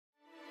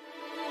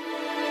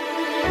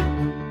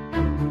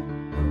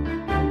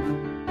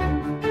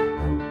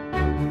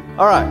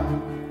All right,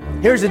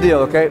 here's the deal,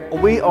 okay?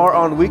 We are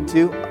on week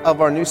 2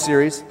 of our new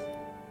series,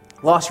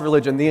 Lost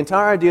Religion. The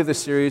entire idea of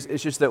this series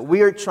is just that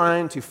we are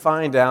trying to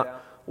find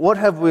out what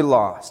have we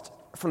lost.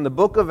 From the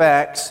book of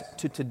Acts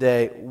to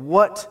today,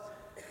 what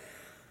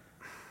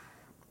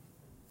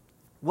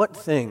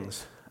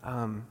things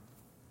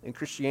in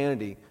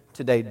Christianity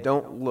today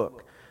don't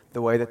look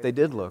the way that they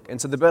did look.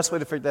 And so the best way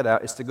to figure that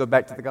out is to go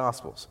back to the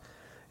Gospels.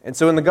 And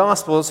so in the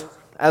Gospels,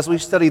 as we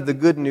study the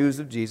good news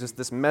of Jesus,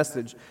 this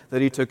message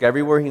that he took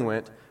everywhere he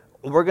went,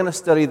 we're going to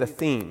study the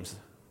themes.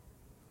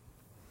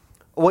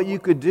 What you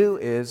could do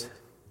is,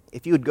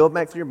 if you would go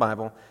back through your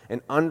Bible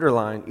and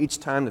underline each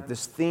time that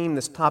this theme,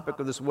 this topic,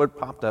 or this word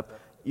popped up,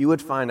 you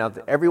would find out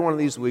that every one of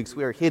these weeks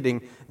we are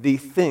hitting the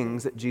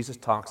things that Jesus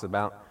talks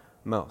about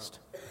most.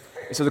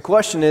 And so the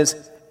question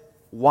is,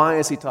 why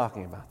is he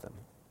talking about them?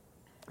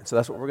 And so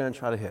that's what we're going to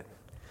try to hit.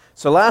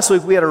 So last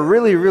week we had a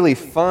really, really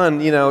fun,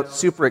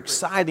 super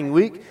exciting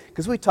week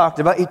because we talked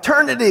about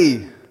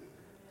eternity.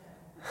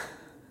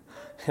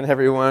 And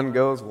everyone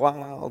goes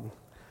wild.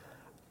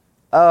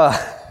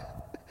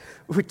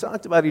 We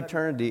talked about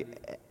eternity,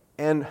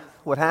 and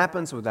what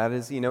happens with that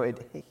is,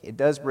 it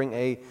does bring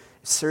a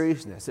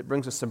seriousness. It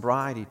brings a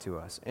sobriety to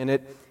us, and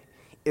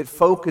it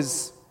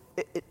forces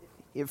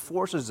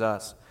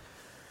us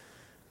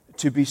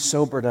to be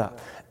sobered up.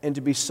 And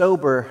to be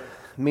sober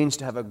means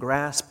to have a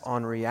grasp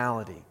on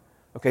reality.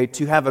 Okay,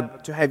 to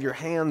have your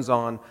hands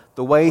on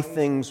the way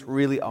things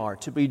really are.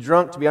 To be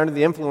drunk, to be under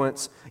the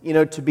influence,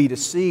 to be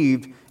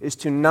deceived is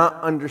to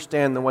not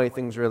understand the way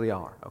things really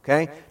are.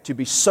 Okay? To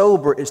be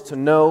sober is to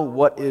know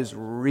what is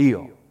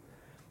real.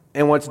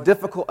 And what's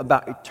difficult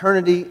about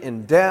eternity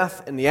and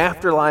death and the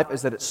afterlife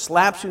is that it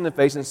slaps you in the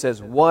face and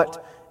says,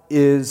 what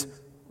is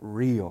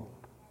real?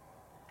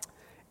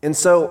 And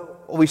so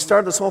we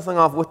started this whole thing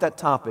off with that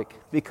topic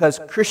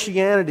because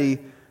Christianity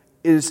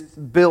is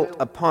built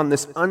upon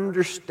this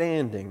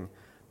understanding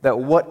that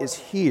what is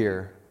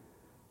here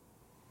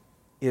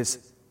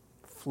is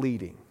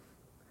fleeting.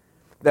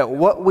 That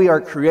what we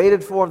are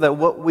created for, that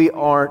what we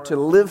are to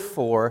live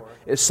for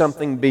is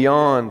something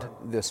beyond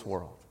this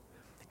world.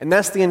 And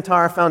that's the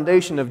entire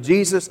foundation of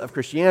Jesus, of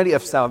Christianity,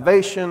 of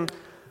salvation,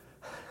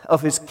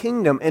 of His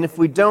kingdom. And if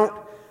we don't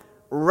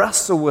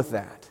wrestle with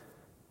that,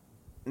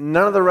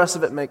 none of the rest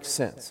of it makes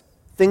sense.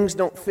 Things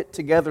don't fit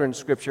together in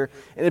Scripture,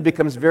 and it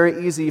becomes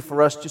very easy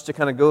for us just to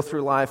kind of go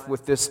through life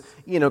with this,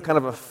 kind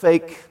of a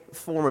fake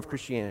form of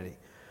Christianity.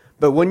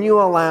 But when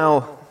you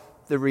allow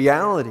the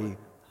reality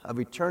of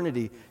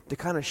eternity to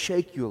kind of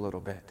shake you a little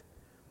bit,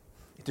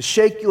 to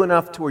shake you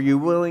enough to where you're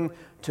willing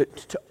to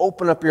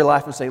open up your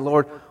life and say,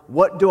 Lord,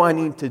 what do I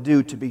need to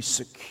do to be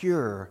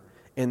secure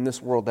in this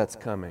world that's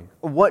coming?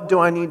 What do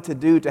I need to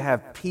do to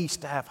have peace,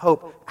 to have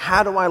hope?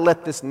 How do I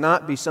let this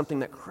not be something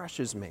that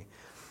crushes me?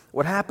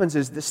 What happens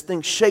is this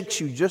thing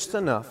shakes you just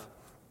enough,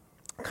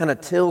 kind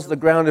of tills the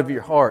ground of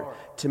your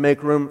heart to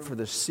make room for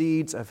the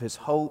seeds of His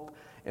hope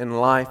and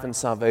life and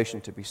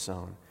salvation to be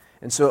sown.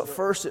 And so at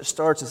first it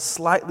starts a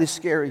slightly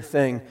scary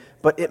thing,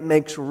 but it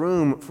makes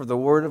room for the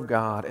Word of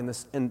God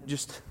and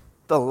just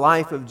the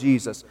life of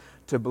Jesus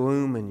to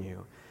bloom in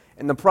you.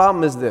 And the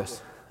problem is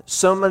this.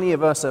 So many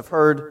of us have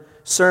heard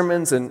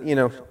sermons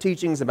and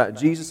teachings about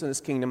Jesus and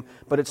His kingdom,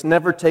 but it's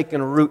never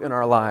taken root in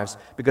our lives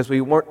because we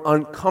weren't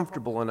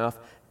uncomfortable enough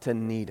to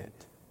need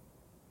it.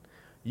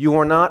 You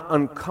are not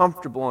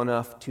uncomfortable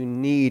enough to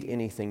need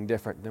anything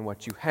different than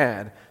what you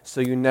had,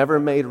 so you never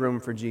made room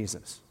for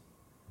Jesus.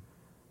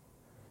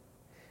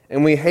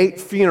 And we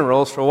hate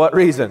funerals for what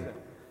reason?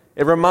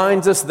 It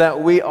reminds us that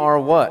we are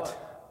what?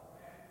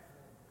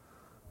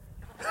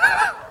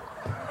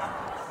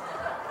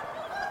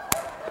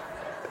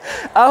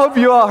 I hope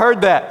you all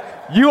heard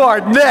that. You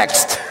are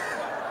next.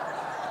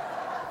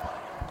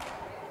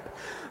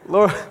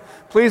 Lord,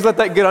 please let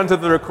that get onto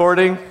the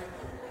recording.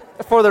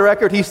 For the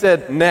record, he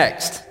said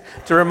next,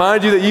 to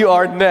remind you that you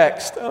are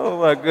next. Oh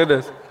my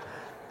goodness.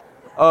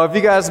 Oh, if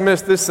you guys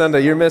missed this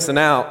Sunday, you're missing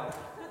out.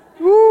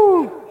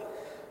 Woo!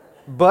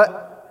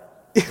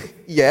 But,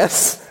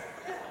 yes.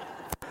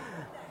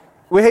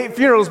 We hate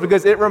funerals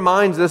because it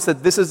reminds us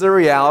that this is a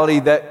reality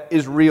that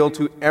is real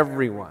to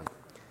everyone.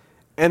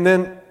 And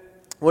then,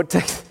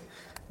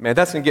 man,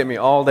 that's going to get me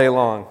all day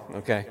long,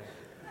 okay?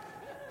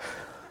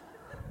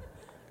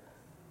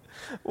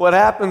 What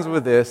happens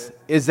with this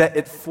is that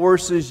it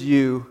forces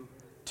you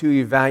to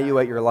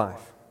evaluate your life.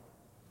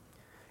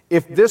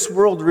 If this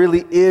world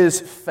really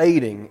is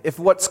fading, if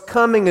what's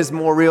coming is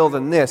more real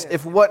than this,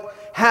 if what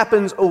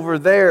happens over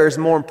there is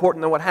more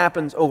important than what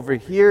happens over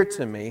here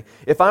to me,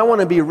 if I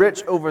want to be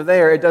rich over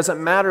there, it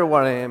doesn't matter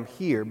what I am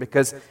here,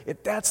 because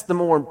if that's the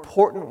more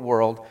important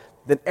world,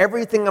 then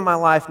everything in my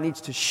life needs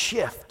to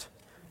shift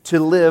to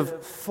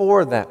live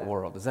for that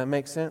world. Does that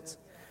make sense?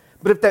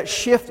 But if that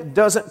shift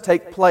doesn't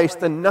take place,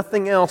 then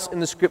nothing else in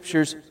the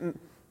Scriptures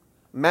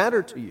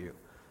matter to you.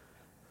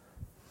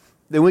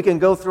 Then we can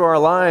go through our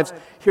lives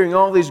hearing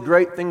all these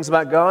great things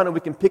about God, and we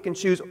can pick and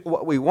choose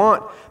what we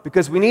want,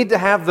 because we need to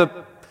have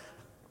the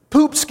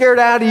poop scared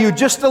out of you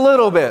just a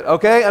little bit,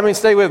 okay? I mean,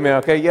 stay with me,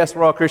 okay? Yes,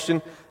 we're all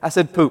Christian. I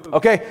said poop,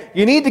 okay?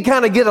 You need to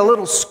kind of get a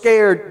little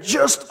scared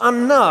just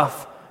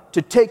enough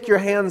to take your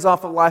hands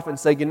off of life and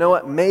say, you know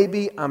what?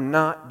 Maybe I'm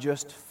not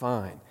just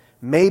fine.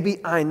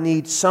 Maybe I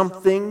need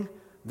something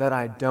that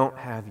I don't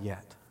have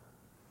yet.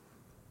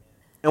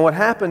 And what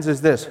happens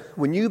is this.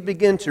 When you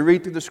begin to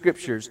read through the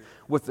Scriptures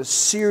with the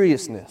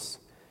seriousness,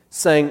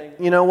 saying,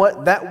 you know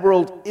what, that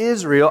world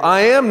is real.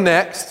 I am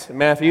next,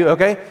 Matthew,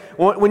 okay?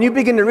 When you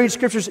begin to read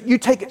Scriptures, you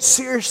take it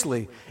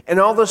seriously. And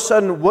all of a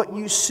sudden, what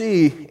you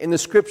see in the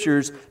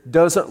Scriptures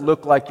doesn't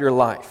look like your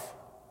life.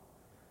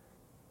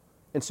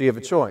 And so you have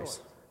a choice.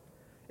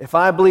 If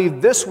I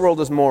believe this world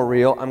is more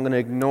real, I'm going to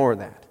ignore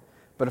that.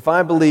 But if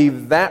I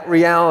believe that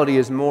reality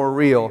is more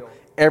real,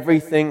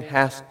 everything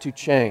has to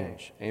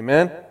change.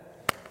 Amen?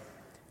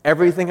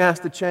 Everything has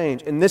to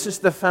change. And this is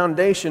the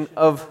foundation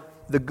of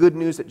the good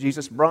news that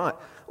Jesus brought.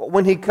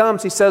 When He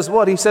comes, He says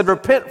what? He said,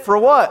 repent for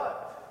what?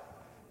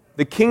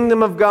 The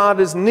kingdom of God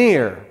is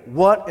near.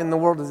 What in the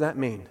world does that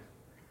mean?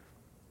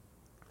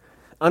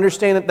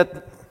 Understand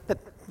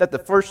that the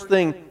first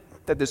thing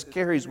that this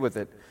carries with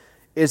it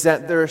is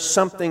that there is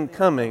something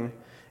coming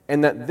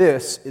and that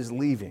this is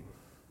leaving.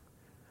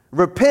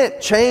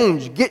 Repent,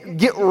 change,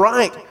 get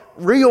right,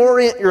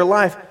 reorient your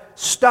life.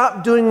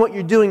 Stop doing what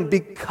you're doing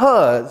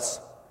because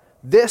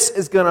this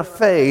is going to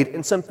fade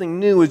and something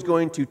new is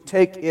going to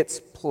take its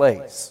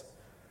place.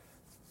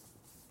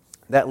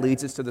 That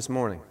leads us to this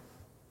morning.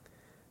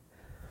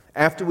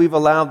 After we've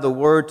allowed the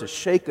Word to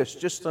shake us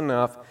just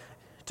enough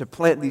to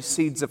plant these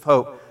seeds of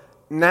hope,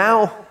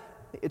 now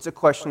it's a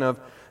question of,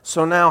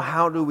 so now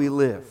how do we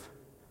live?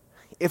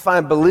 If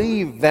I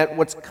believe that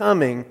what's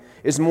coming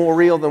is more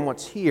real than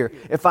what's here,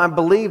 if I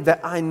believe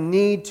that I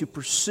need to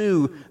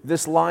pursue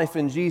this life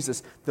in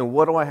Jesus, then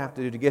what do I have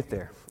to do to get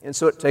there? And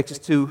so it takes us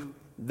to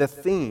the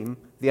theme,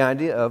 the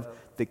idea of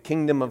the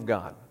kingdom of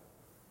God.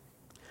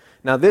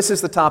 Now, this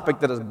is the topic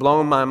that has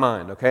blown my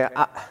mind, okay?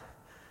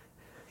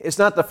 It's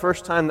not the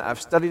first time that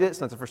I've studied it.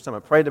 It's not the first time I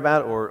prayed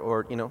about it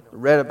or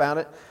read about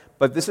it.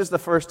 But this is the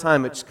first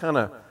time it's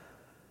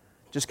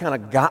just kind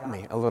of got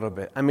me a little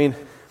bit. I mean,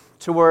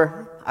 to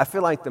where I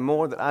feel like the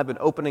more that I've been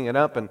opening it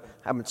up and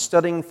I've been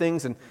studying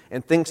things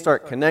and things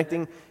start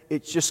connecting,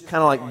 it's just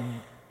kind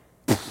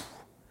of like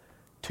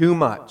too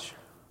much.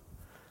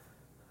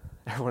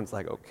 Everyone's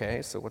like,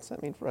 okay, so what's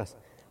that mean for us?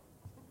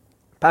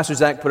 Pastor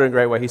Zach put it in a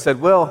great way. He said,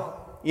 well,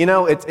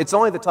 it's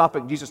only the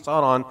topic Jesus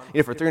taught on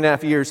for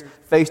 3.5 years,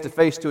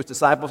 face-to-face to His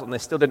disciples, and they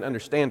still didn't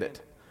understand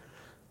it.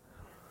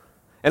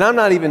 And I'm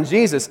not even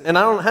Jesus, and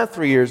I don't have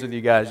 3 years with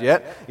you guys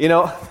yet.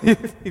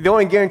 The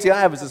only guarantee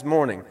I have is this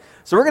morning.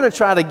 So we're going to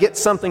try to get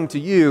something to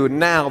you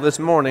now, this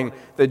morning,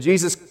 that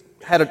Jesus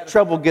had a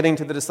trouble getting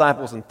to the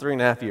disciples in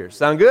 3.5 years.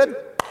 Sound good?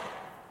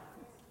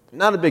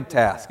 Not a big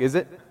task, is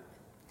it?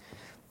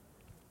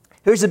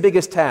 Here's the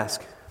biggest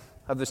task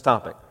of this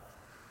topic.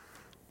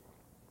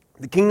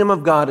 The kingdom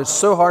of God is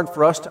so hard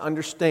for us to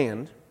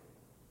understand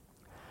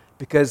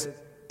because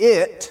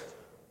it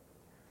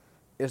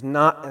is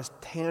not as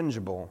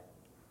tangible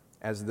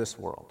as this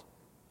world.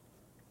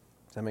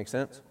 Does that make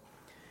sense?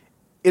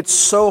 It's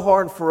so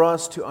hard for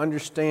us to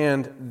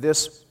understand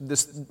this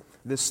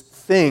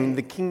thing,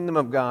 the kingdom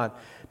of God,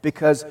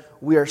 because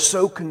we are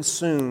so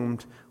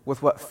consumed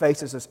with what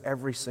faces us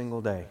every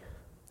single day.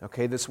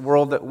 Okay, this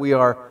world that we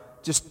are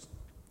just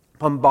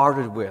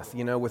bombarded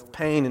with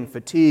pain and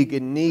fatigue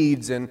and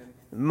needs and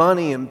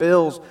money and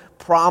bills,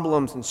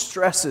 problems and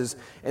stresses.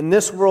 And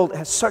this world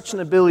has such an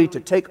ability to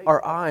take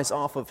our eyes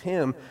off of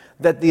Him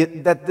that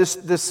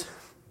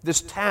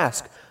this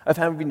task of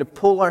having to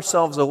pull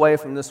ourselves away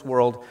from this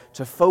world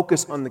to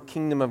focus on the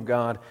kingdom of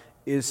God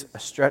is a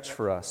stretch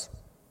for us.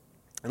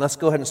 And let's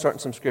go ahead and start in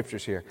some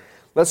scriptures here.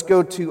 Let's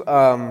go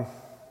to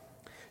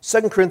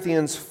 2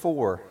 Corinthians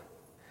 4,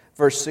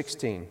 verse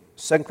 16.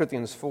 2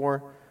 Corinthians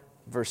 4,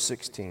 verse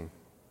 16.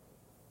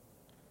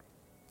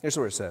 Here's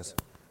what it says.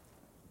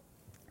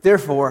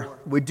 Therefore,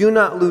 we do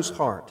not lose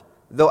heart.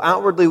 Though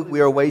outwardly we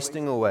are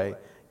wasting away,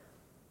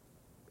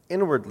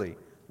 inwardly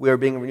we are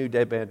being renewed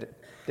day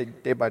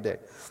by day.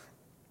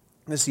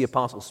 This is the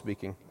apostle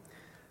speaking.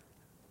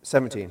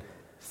 17.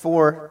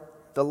 For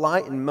the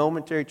light and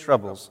momentary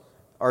troubles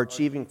are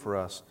achieving for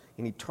us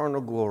an eternal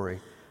glory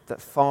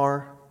that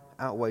far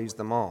outweighs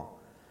them all.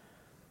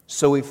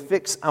 So we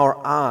fix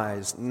our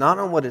eyes not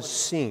on what is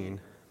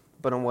seen,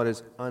 but on what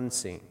is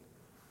unseen.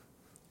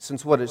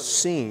 Since what is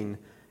seen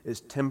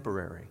is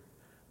temporary,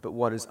 but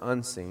what is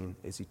unseen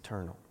is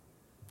eternal.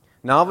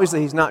 Now,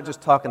 obviously, he's not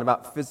just talking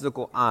about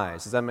physical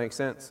eyes. Does that make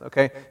sense?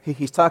 Okay?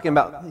 He's talking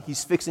about,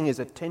 he's fixing his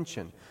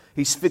attention.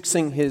 He's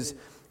fixing his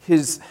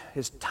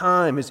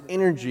time, his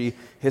energy,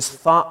 his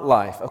thought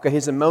life, okay,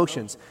 his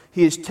emotions.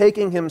 He is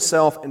taking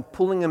himself and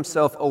pulling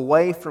himself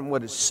away from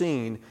what is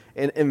seen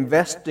and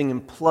investing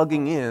and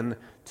plugging in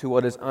to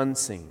what is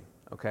unseen,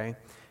 okay?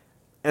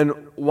 And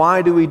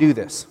why do we do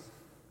this?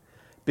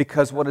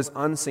 Because what is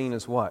unseen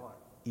is what?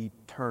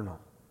 Eternal.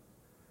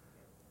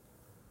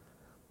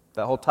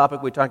 That whole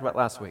topic we talked about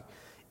last week.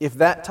 If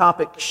that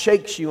topic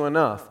shakes you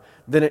enough,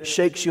 then it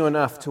shakes you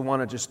enough to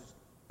want to just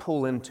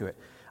pull into it.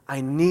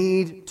 I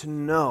need to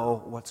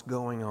know what's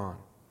going on.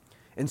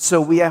 And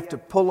so we have to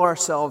pull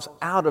ourselves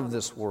out of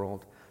this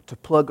world to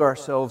plug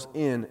ourselves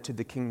in to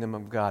the kingdom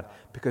of God,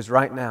 because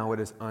right now it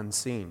is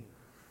unseen.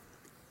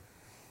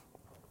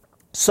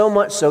 So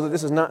much so that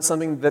this is not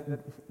something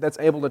that's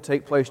able to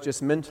take place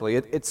just mentally.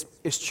 It's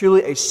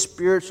truly a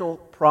spiritual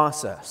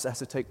process that has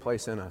to take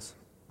place in us.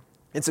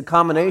 It's a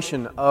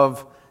combination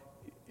of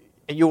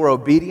your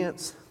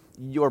obedience,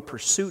 your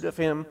pursuit of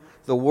Him,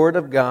 the Word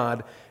of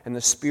God, and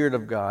the Spirit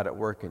of God at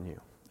work in you.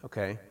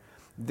 Okay?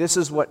 This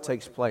is what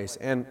takes place.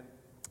 And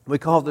we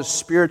call this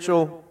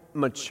spiritual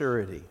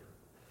maturity.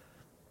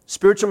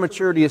 Spiritual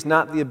maturity is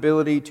not the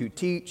ability to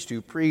teach, to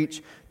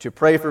preach, to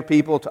pray for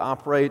people, to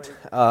operate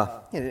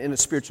in a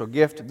spiritual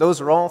gift.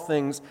 Those are all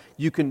things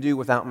you can do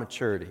without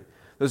maturity.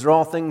 Those are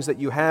all things that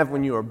you have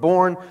when you are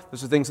born.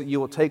 Those are things that you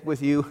will take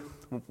with you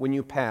when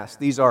you pass.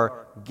 These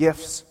are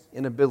gifts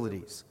and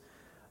abilities.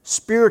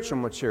 Spiritual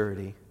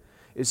maturity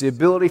is the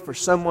ability for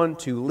someone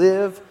to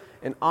live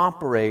and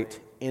operate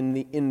in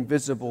the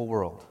invisible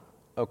world.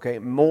 Okay,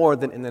 more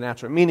than in the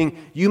natural. Meaning,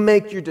 you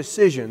make your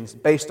decisions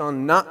based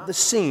on not the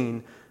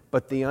seen,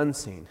 but the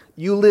unseen.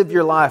 You live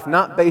your life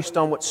not based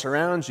on what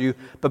surrounds you,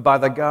 but by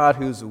the God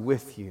who's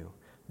with you.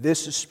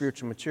 This is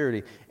spiritual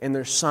maturity, and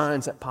there's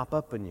signs that pop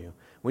up in you.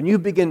 When you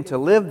begin to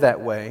live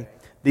that way,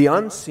 the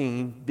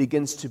unseen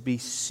begins to be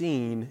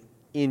seen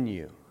in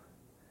you.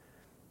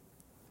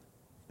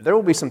 There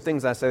will be some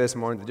things I say this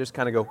morning that just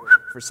kind of go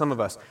for some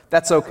of us.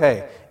 That's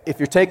okay. If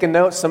you're taking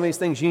notes, some of these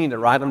things you need to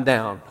write them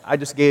down. I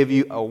just gave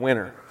you a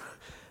winner.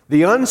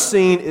 The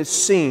unseen is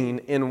seen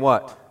in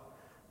what?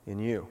 In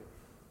you.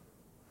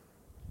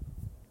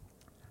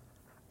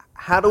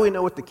 How do we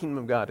know what the kingdom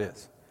of God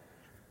is?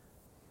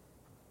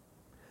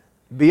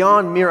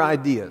 Beyond mere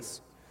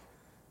ideas.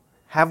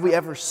 Have we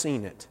ever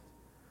seen it?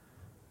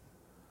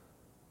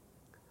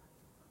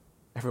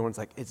 Everyone's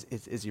like,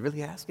 is he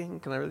really asking?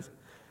 Can I really?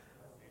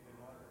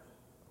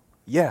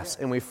 Yes,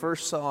 and we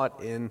first saw it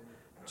in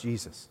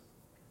Jesus.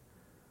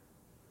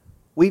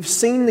 We've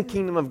seen the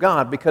kingdom of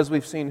God because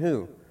we've seen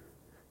who?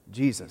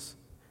 Jesus.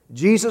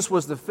 Jesus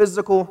was the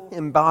physical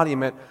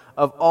embodiment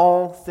of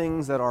all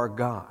things that are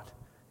God.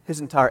 His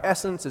entire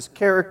essence, His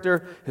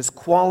character, His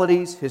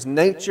qualities, His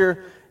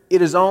nature,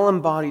 it is all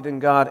embodied in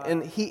God,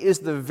 and He is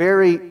the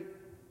very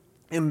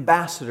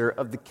ambassador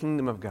of the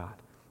kingdom of God.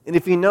 And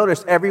if you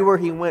notice, everywhere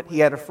He went, He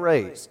had a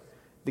phrase.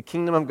 The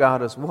kingdom of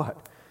God is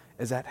what?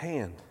 Is at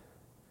hand.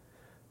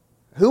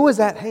 Who is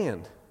at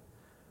hand?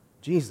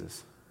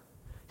 Jesus.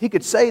 He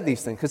could say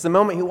these things because the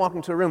moment He walked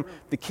into a room,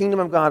 the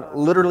kingdom of God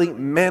literally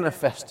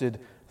manifested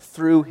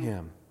through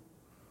Him.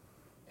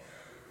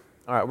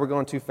 All right, we're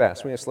going too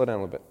fast. We need to slow down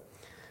a little bit.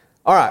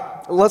 All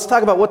right, let's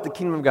talk about what the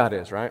kingdom of God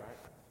is, right?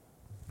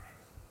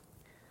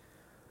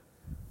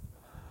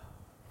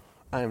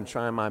 I am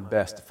trying my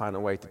best to find a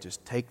way to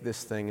just take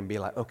this thing and be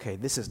like, okay,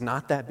 this is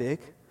not that big.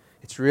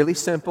 It's really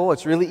simple.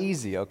 It's really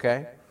easy,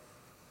 okay?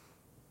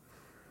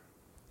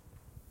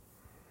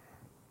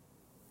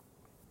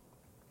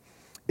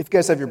 If you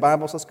guys have your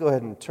Bibles, let's go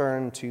ahead and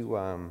turn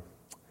to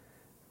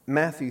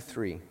Matthew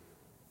 3.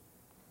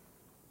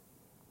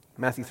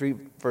 Matthew 3,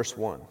 verse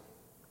 1.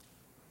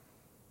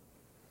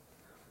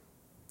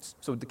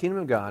 So the kingdom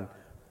of God,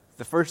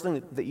 the first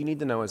thing that you need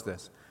to know is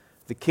this.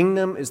 The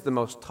kingdom is the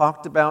most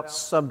talked about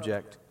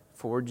subject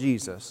for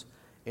Jesus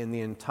in the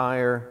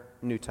entire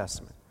New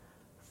Testament.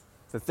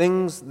 The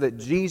things that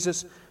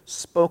Jesus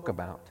spoke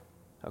about,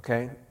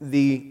 okay,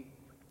 the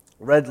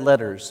red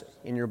letters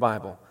in your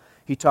Bible,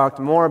 He talked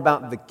more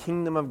about the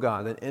kingdom of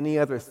God than any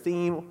other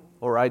theme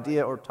or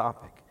idea or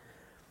topic.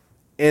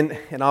 And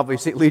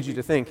obviously it leads you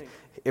to think,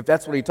 if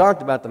that's what He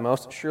talked about the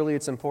most, surely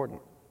it's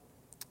important.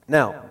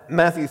 Now,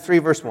 Matthew 3,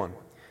 verse 1.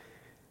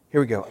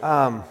 Here we go.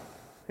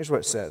 Here's what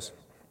it says.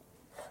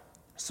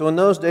 So in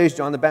those days,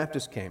 John the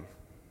Baptist came.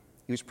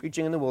 He was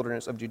preaching in the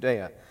wilderness of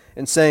Judea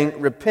and saying,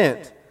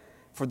 repent,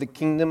 for the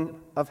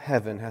kingdom of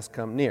heaven has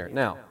come near.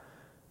 Now,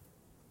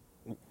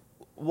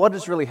 what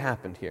has really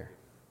happened here?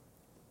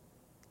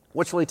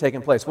 What's really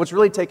taken place? What's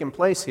really taken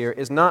place here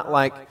is not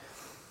like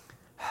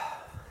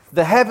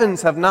the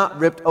heavens have not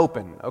ripped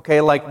open,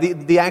 okay? Like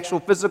the actual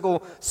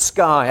physical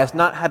sky has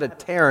not had a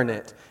tear in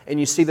it, and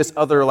you see this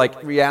other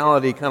like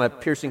reality kind of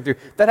piercing through.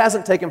 That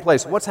hasn't taken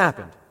place. What's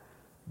happened?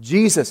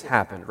 Jesus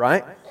happened,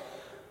 right?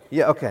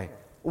 Yeah, okay.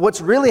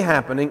 What's really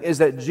happening is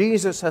that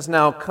Jesus has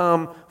now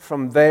come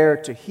from there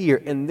to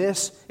here, and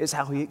this is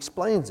how He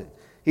explains it.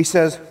 He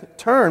says,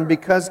 turn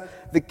because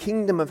the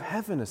kingdom of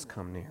heaven has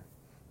come near.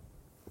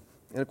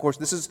 And of course,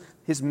 this is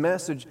His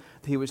message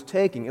that He was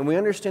taking. And we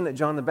understand that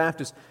John the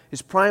Baptist,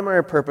 his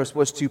primary purpose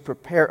was to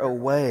prepare a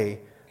way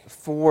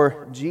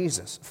for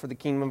Jesus, for the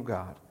kingdom of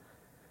God.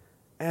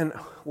 And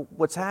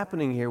what's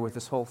happening here with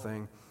this whole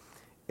thing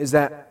is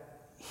that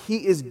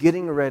he is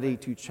getting ready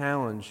to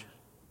challenge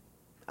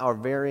our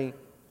very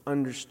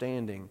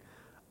understanding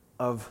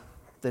of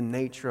the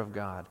nature of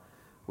God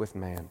with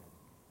man.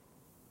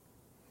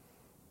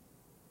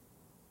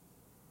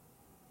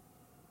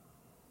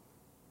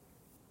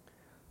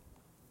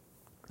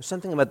 There's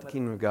something about the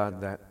kingdom of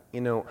God that,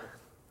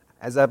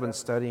 as I've been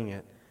studying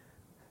it,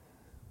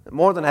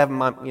 more than having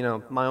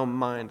my own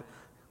mind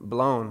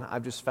blown,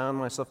 I've just found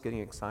myself getting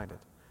excited.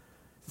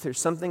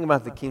 There's something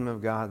about the kingdom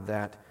of God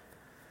that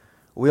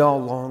we all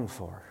long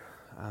for.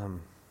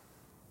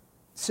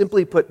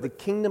 Simply put, the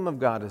kingdom of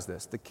God is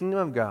this. The kingdom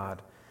of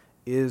God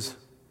is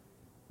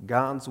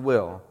God's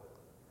will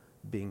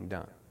being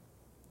done.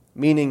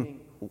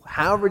 Meaning,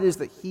 however it is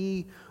that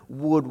He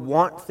would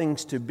want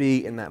things to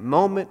be in that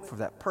moment, for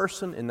that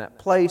person, in that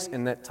place,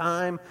 in that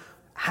time,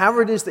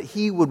 however it is that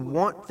He would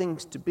want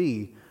things to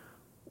be,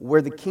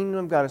 where the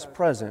kingdom of God is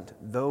present,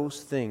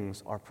 those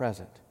things are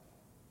present.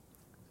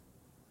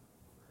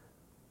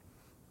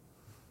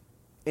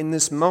 In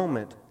this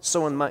moment,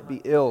 someone might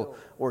be ill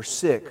or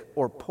sick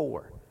or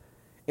poor.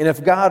 And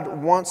if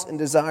God wants and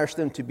desires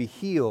them to be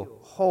healed,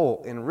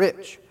 whole, and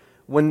rich,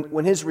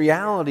 when His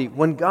reality,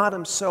 when God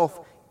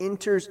Himself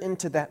enters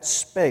into that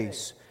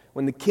space,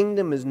 when the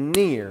kingdom is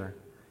near,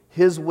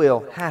 His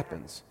will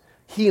happens.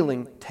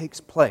 Healing takes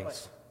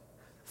place.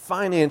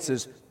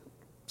 Finances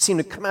seem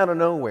to come out of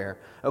nowhere.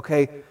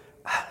 Okay?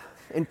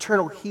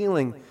 Internal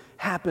healing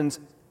happens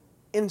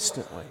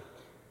instantly.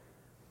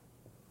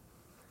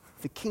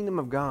 The kingdom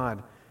of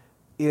God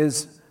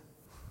is,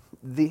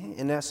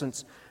 in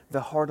essence, the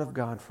heart of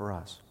God for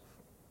us.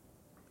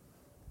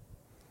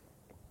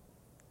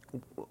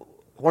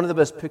 One of the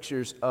best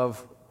pictures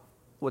of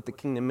what the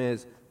kingdom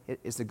is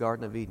the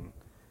Garden of Eden.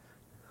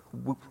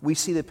 We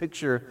see the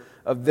picture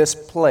of this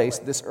place,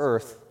 this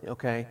earth,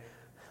 okay?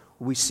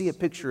 We see a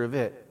picture of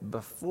it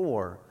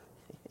before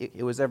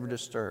it was ever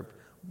disturbed.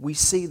 We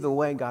see the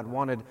way God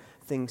wanted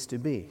things to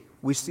be.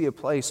 We see a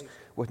place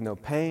with no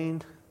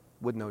pain,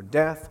 with no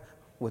death,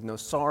 with no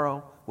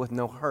sorrow, with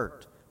no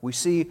hurt. We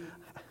see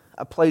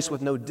a place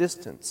with no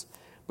distance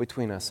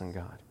between us and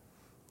God.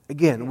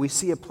 Again, we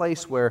see a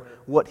place where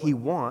what He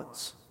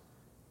wants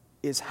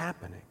is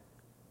happening.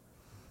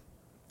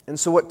 And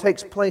so what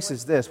takes place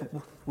is this.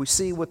 We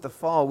see with the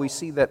fall, we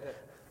see that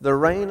the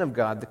reign of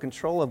God, the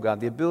control of God,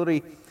 the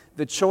ability,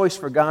 the choice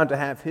for God to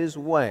have His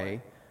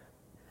way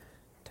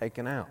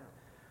taken out.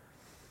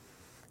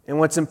 And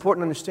what's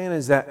important to understand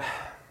is that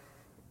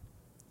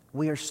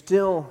we are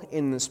still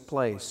in this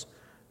place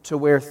to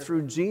where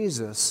through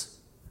Jesus,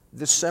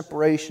 the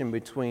separation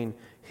between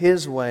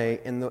His way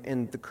and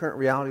the current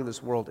reality of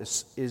this world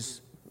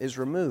is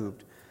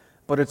removed.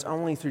 But it's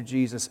only through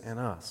Jesus and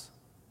us.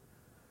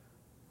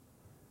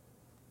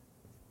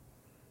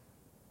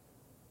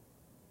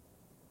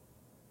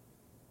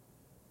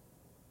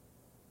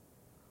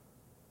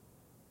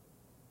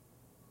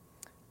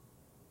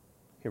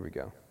 Here we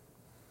go.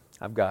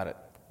 I've got it.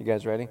 You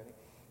guys ready?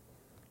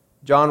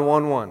 John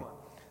 1:1.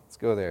 Let's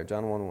go there.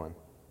 John 1:1.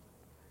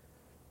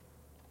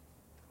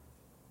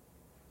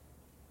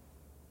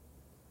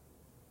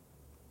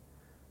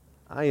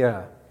 I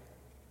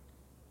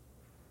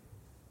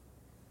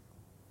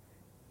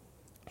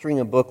was reading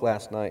a book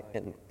last night,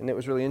 and it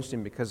was really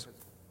interesting because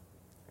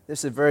this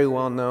is a very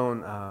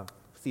well-known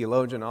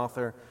theologian,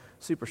 author,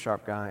 super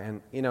sharp guy,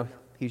 and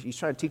he's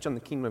trying to teach on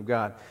the kingdom of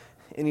God,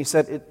 and he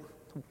said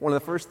one of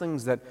the first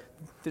things that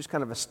just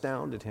kind of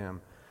astounded him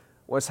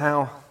was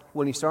how,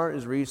 when he started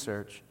his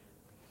research,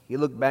 he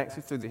looked back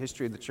through the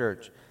history of the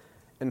church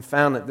and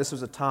found that this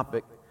was a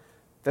topic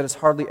that has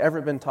hardly ever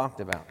been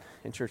talked about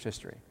in church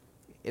history.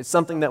 It's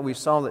something that we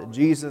saw that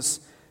Jesus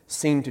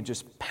seemed to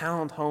just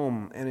pound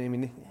home, and I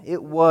mean,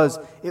 it was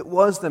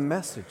the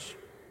message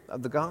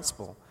of the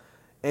gospel,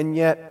 and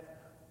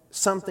yet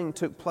something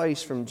took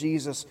place from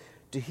Jesus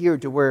to here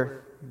to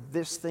where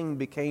this thing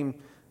became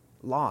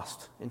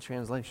lost in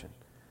translation.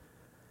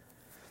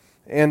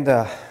 And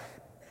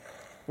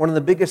one of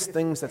the biggest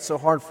things that's so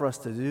hard for us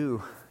to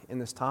do in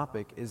this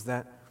topic is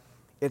that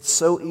it's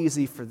so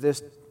easy for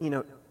this,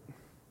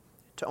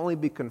 to only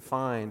be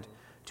confined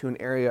to an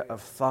area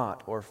of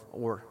thought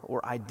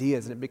or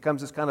ideas, and it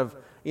becomes this kind of,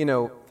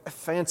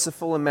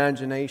 fanciful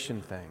imagination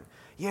thing.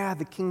 Yeah,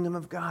 the kingdom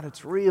of God,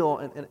 it's real,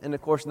 and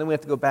of course, then we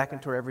have to go back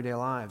into our everyday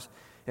lives.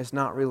 It's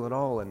not real at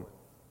all, and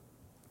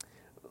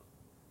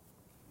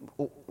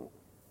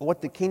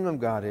what the kingdom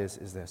of God is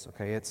this,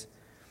 okay? It's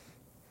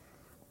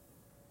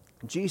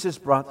Jesus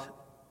brought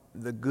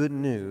the good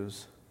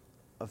news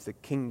of the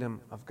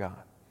kingdom of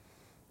God.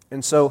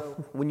 And so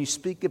when you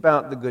speak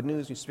about the good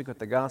news, you speak about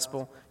the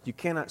gospel, you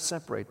cannot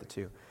separate the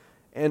two.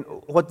 And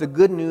what the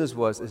good news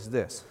is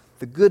this.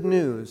 The good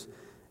news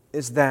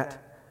is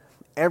that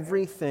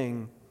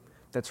everything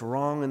that's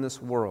wrong in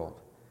this world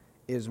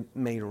is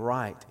made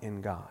right in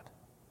God.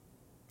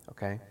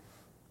 Okay?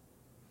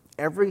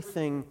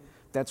 Everything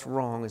that's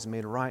wrong is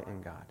made right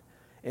in God.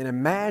 And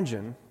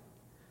imagine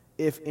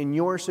if in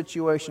your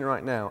situation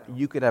right now,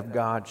 you could have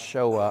God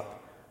show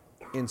up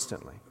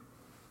instantly.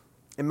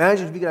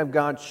 Imagine if you could have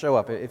God show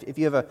up. If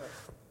you have a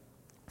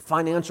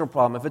financial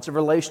problem, if it's a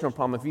relational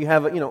problem, if you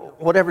have,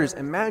 whatever it is,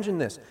 imagine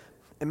this.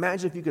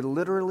 Imagine if you could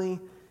literally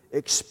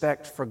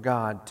expect for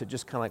God to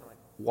just kind of like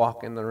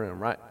walk in the room,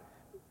 right?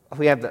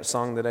 We have that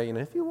song today,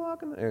 if you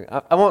walk in the room.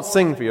 I won't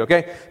sing for you,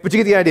 okay? But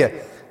you get the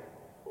idea.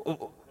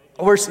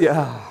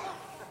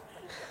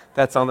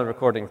 That's on the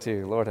recording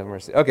too. Lord have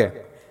mercy.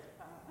 Okay.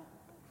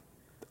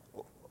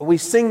 We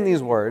sing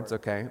these words,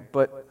 okay,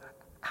 but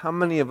how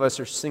many of us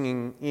are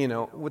singing,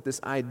 with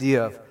this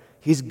idea of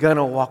he's going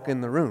to walk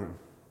in the room?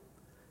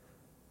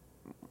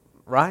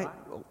 Right?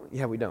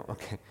 Yeah, we don't.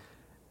 Okay.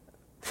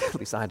 At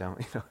least I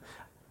don't,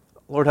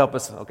 Lord help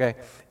us, okay?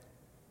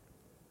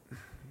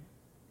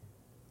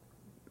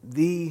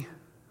 The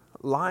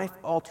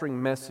life-altering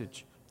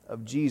message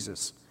of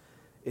Jesus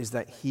is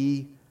that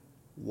he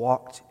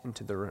walked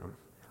into the room.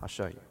 I'll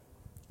show you.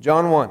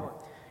 John 1.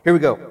 Here we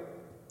go.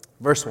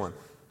 Verse 1.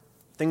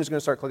 Things are going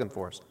to start clicking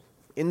for us.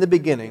 In the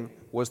beginning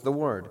was the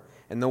Word,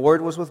 and the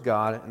Word was with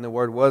God, and the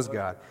Word was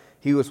God.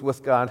 He was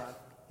with God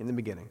in the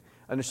beginning.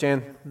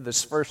 Understand,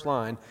 this first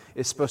line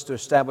is supposed to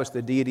establish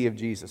the deity of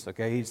Jesus,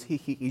 okay?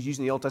 He's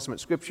using the Old Testament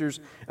Scriptures,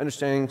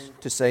 understanding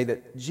to say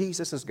that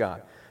Jesus is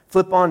God.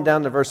 Flip on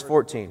down to verse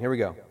 14. Here we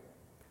go.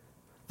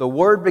 The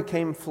Word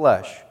became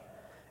flesh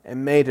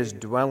and made his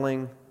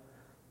dwelling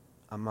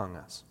among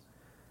us.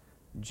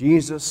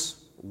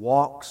 Jesus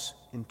walks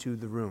into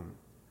the room.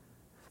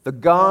 The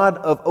God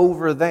of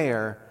over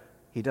there,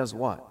 he does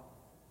what?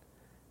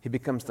 He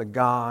becomes the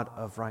God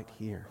of right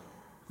here.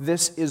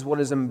 This is what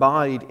is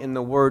embodied in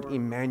the word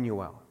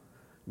Emmanuel,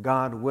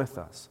 God with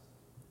us.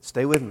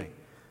 Stay with me.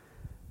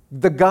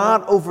 The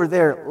God over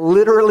there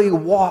literally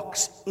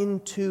walks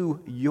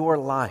into your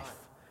life,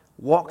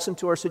 walks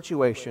into our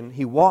situation.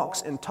 He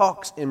walks and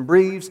talks and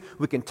breathes.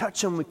 We can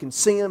touch him, we can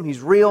see him,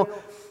 he's real.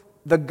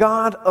 The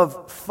God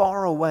of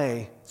far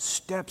away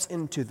steps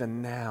into the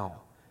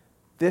now.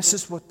 This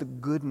is what the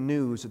good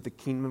news of the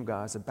kingdom of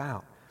God is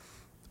about.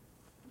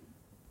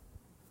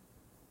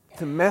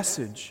 The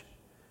message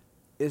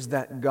is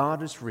that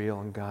God is real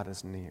and God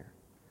is near.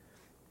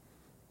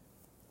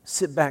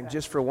 Sit back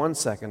just for 1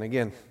 second.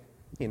 Again,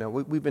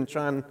 we've been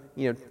trying,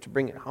 to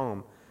bring it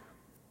home.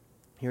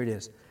 Here it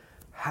is.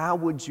 How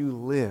would you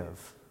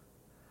live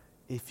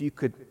if you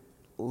could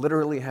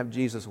literally have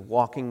Jesus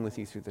walking with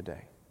you through the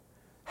day?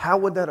 How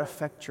would that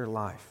affect your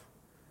life?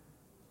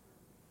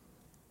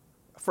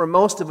 For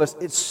most of us,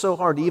 it's so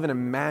hard to even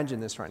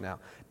imagine this right now.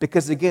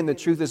 Because again, the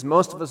truth is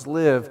most of us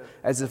live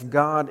as if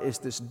God is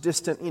this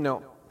distant,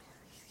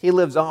 he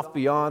lives off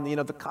beyond,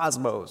 the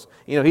cosmos.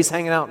 He's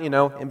hanging out,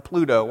 in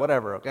Pluto,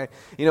 whatever, okay?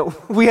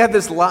 We have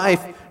this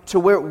life to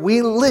where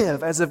we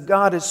live as if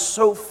God is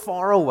so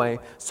far away,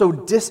 so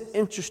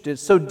disinterested,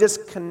 so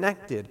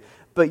disconnected.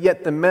 But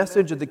yet the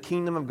message of the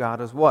kingdom of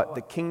God is what?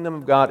 The kingdom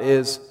of God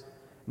is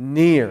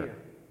near.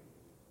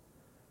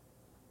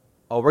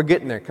 Oh, we're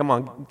getting there. Come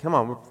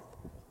on.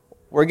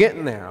 We're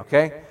getting there,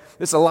 okay?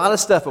 There's a lot of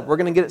stuff, but we're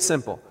going to get it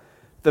simple.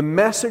 The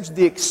message,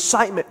 the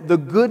excitement, the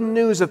good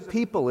news of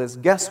people is,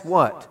 guess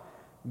what?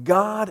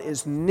 God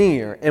is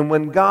near, and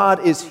when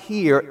God is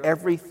here,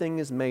 everything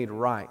is made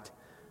right.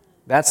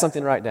 That's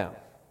something to write down.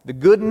 The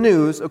good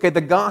news, okay,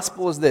 the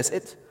gospel is this.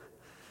 It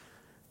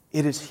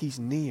is he's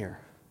near,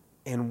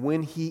 and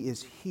when he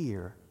is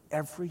here,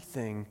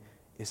 everything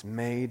is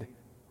made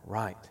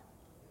right.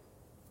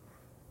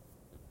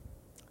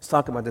 Let's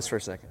talk about this for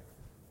a second.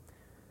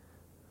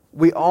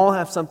 We all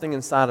have something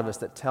inside of us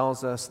that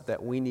tells us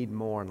that we need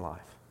more in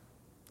life.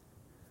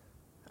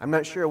 I'm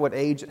not sure what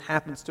age it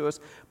happens to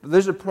us, but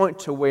there's a point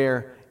to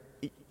where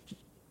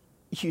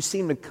you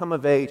seem to come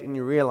of age and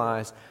you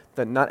realize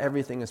that not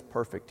everything is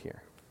perfect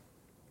here.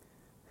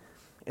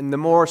 And the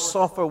more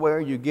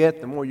self-aware you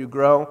get, the more you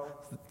grow,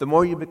 the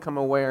more you become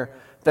aware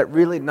that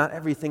really not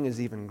everything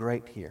is even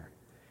great here.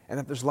 And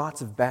that there's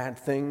lots of bad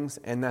things,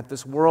 and that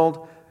this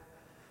world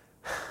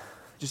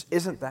just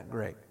isn't that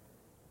great.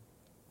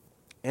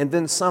 And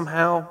then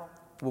somehow,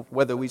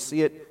 whether we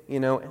see it,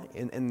 in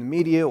the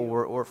media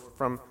or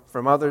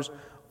from others,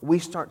 we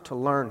start to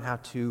learn how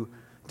to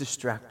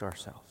distract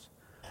ourselves.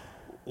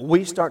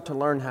 We start to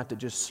learn how to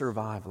just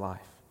survive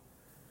life.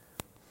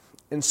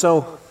 And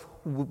so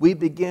we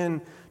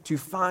begin to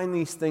find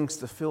these things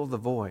to fill the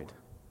void.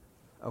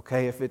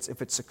 Okay, if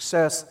it's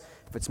success,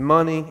 if it's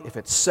money, if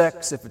it's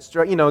sex, if it's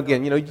drug,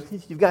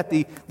 you've got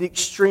the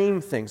extreme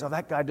things. Oh,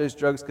 that guy does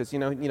drugs because he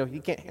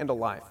can't handle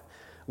life.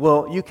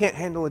 Well, you can't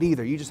handle it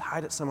either. You just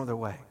hide it some other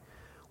way.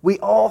 We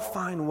all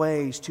find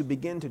ways to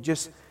begin to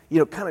just,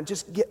 kind of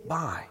just get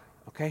by,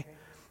 okay?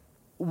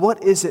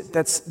 What is it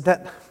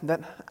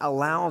that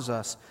allows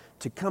us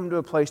to come to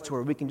a place to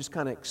where we can just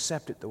kind of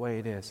accept it the way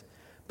it is?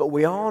 But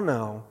we all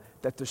know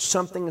that there's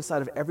something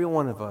inside of every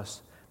one of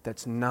us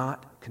that's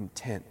not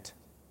content.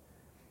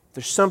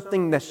 There's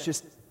something that's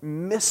just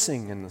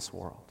missing in this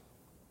world.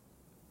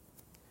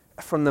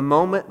 From the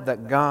moment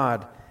that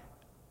God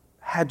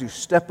had to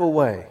step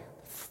away,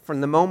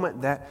 from the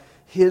moment that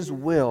his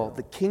will,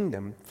 the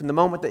kingdom, from the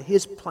moment that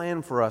his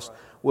plan for us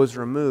was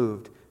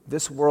removed,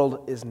 this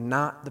world is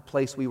not the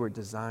place we were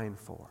designed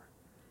for.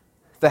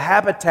 The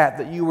habitat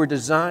that you were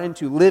designed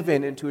to live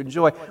in and to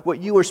enjoy,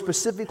 what you were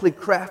specifically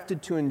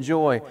crafted to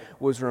enjoy,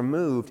 was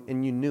removed,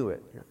 and you knew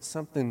it.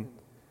 Something's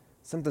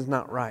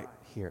not right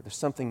here. There's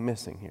something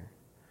missing here.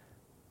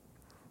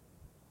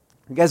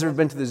 You guys ever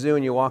been to the zoo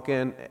and you walk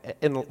in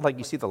and like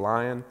you see the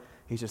lion?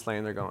 He's just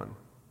laying there going.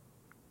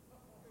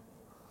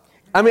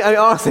 I mean,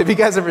 honestly, have you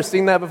guys ever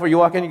seen that before? You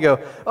walk in, you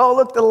go, oh,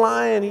 look, the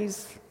lion,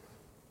 is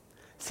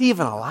he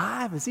even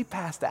alive? Is he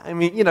passed out? I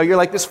mean, you're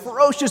like this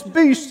ferocious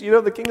beast,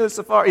 the king of the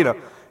safari,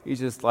 He's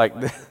just like,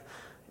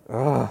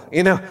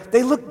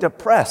 they look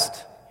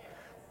depressed.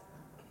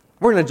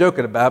 We're going to joke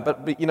it about it,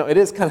 but it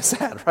is kind of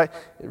sad, right?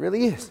 It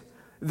really is.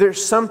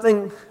 There's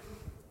something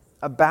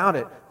about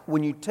it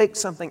when you take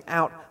something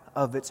out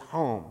of its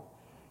home.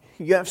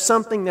 You have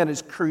something that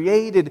is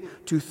created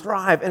to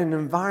thrive in an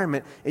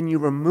environment, and you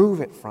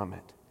remove it from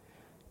it.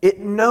 It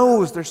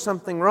knows there's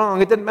something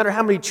wrong. It doesn't matter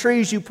how many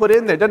trees you put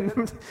in there.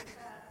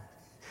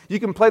 You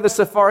can play the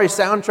safari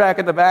soundtrack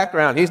in the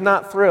background. He's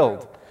not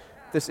thrilled.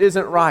 This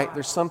isn't right.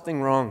 There's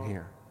something wrong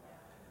here.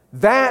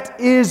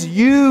 That is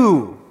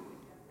you.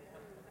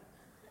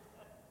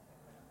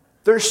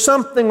 There's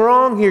something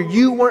wrong here.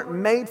 You weren't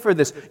made for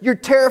this. You're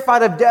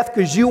terrified of death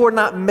because you were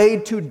not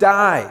made to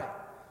die.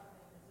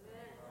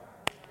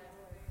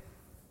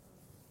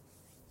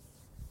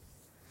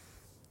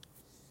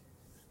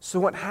 So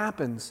what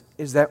happens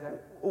is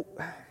that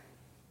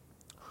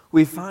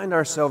we find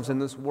ourselves in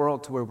this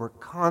world to where we're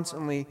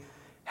constantly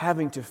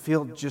having to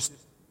feel just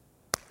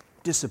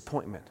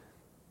disappointment.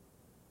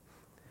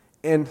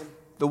 And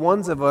the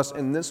ones of us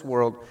in this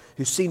world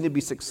who seem to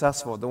be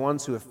successful, the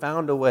ones who have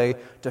found a way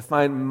to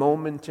find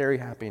momentary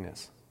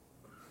happiness.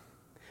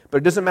 But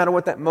it doesn't matter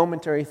what that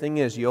momentary thing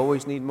is, you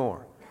always need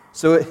more.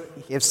 So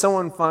if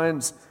someone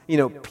finds,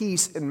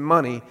 peace in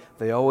money,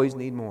 they always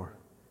need more.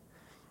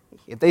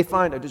 If they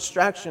find a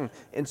distraction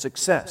in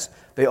success,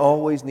 they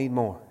always need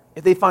more.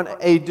 If they find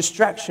a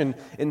distraction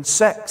in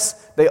sex,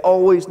 they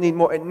always need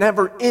more. It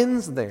never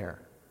ends there.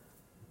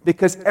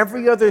 Because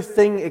every other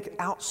thing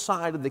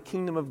outside of the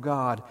kingdom of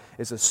God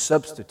is a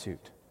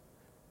substitute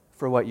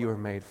for what you were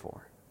made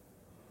for.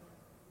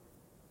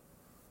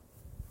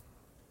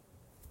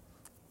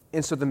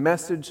 And so the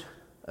message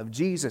of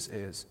Jesus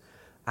is,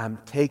 I'm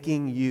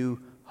taking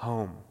you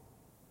home.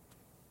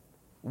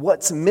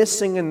 What's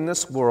missing in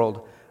this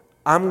world,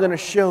 I'm going to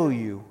show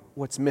you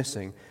what's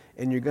missing,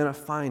 and you're going to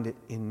find it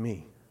in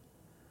me.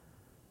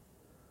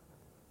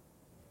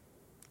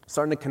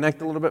 Starting to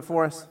connect a little bit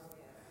for us?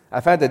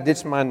 I've had to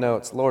ditch my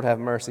notes. Lord have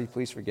mercy.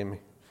 Please forgive me.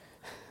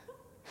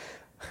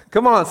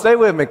 Come on, stay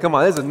with me. Come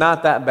on, this is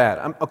not that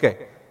bad.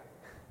 Okay.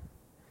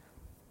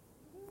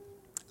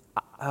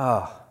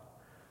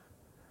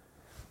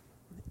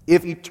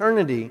 If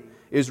eternity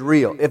is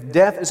real, if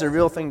death is a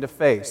real thing to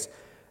face,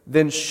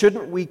 then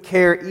shouldn't we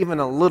care even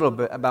a little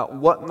bit about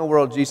what in the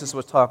world Jesus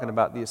was talking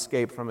about the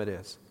escape from it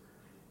is?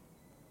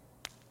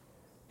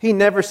 He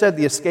never said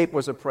the escape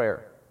was a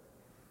prayer.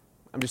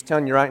 I'm just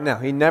telling you right now.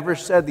 He never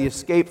said the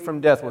escape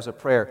from death was a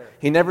prayer.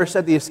 He never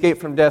said the escape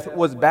from death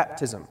was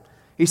baptism.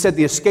 He said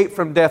the escape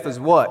from death is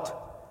what?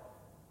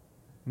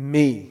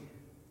 Me.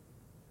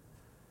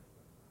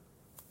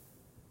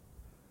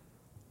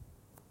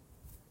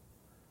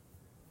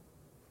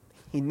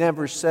 He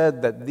never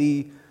said that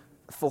the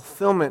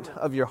fulfillment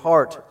of your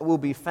heart will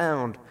be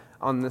found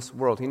on this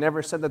world. He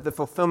never said that the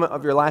fulfillment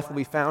of your life will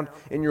be found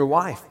in your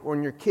wife or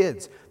in your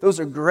kids. Those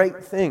are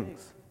great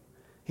things.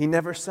 He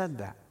never said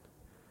that.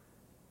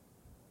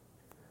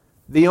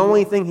 The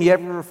only thing he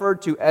ever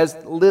referred to as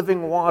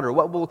living water,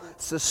 what will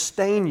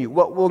sustain you,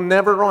 what will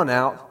never run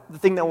out, the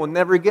thing that will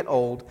never get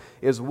old,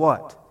 is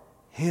what?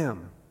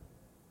 Him.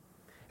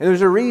 And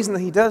there's a reason that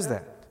he does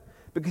that.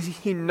 Because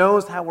he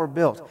knows how we're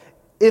built.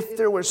 If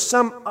there was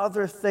some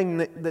other thing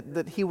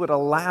that he would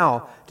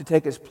allow to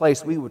take his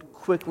place, we would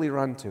quickly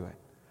run to it.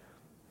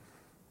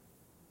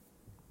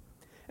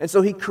 And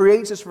so he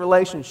creates this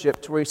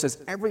relationship to where he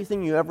says,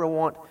 everything you ever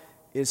want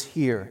is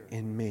here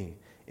in me,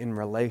 in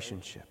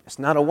relationship. It's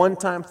not a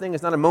one-time thing.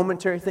 It's not a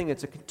momentary thing.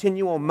 It's a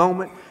continual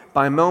moment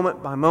by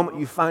moment by moment.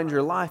 You find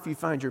your life, you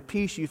find your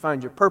peace, you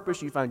find your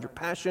purpose, you find your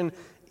passion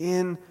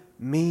in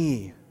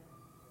me.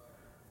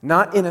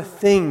 Not in a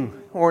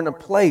thing or in a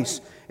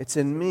place. It's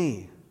in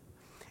me.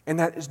 And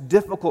that is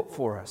difficult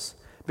for us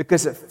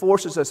because it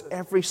forces us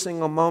every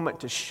single moment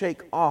to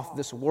shake off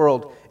this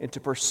world and to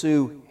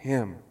pursue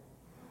Him.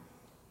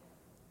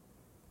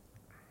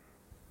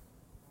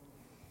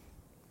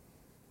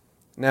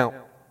 Now,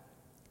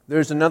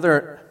 there's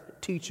another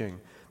teaching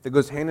that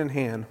goes hand in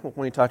hand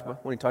when he talked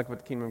about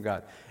the kingdom of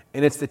God,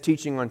 and it's the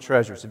teaching on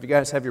treasures. If you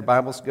guys have your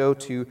Bibles, go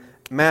to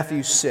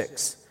Matthew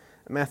 6.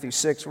 Matthew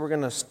 6, we're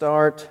going to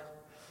start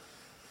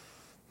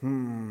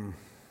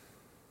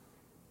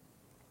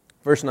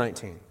verse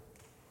 19.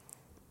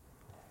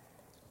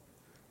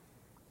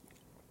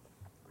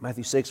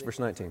 Matthew 6, verse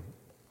 19.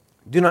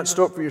 Do not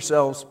store up for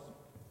yourselves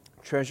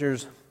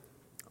treasures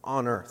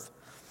on earth,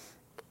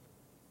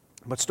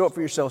 but store up for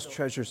yourselves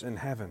treasures in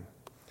heaven.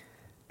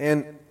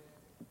 And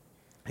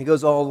he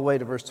goes all the way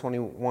to verse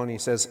 21. He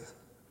says,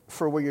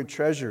 for where your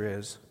treasure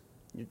is,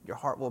 your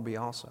heart will be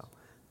also.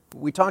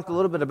 We talked a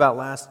little bit about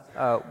last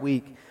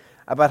week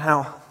about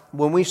how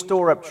when we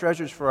store up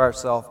treasures for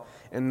ourselves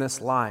in this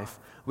life,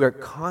 we are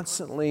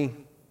constantly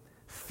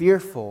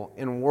fearful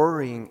and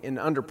worrying and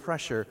under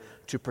pressure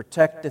to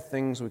protect the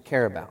things we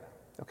care about.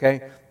 Okay?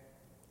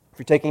 If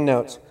you're taking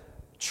notes,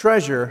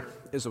 treasure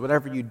is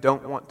whatever you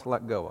don't want to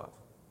let go of.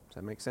 Does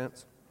that make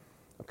sense?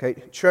 Okay,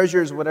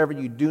 treasure is whatever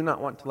you do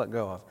not want to let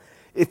go of.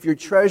 If your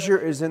treasure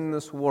is in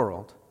this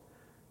world,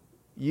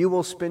 you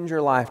will spend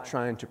your life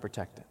trying to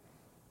protect it.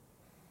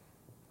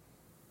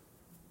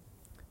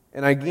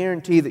 And I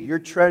guarantee that your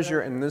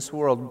treasure in this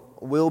world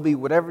will be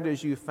whatever it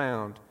is you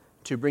found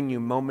to bring you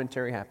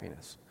momentary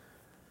happiness.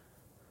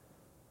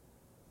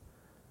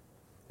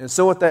 And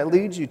so what that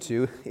leads you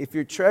to, if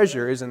your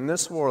treasure is in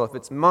this world, if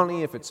it's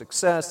money, if it's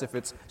success, if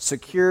it's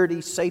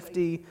security,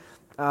 safety,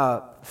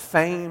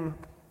 fame,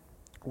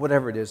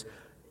 whatever it is,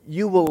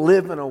 you will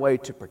live in a way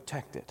to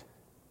protect it.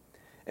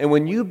 And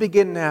when you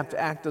begin to have to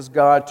act as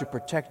God to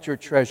protect your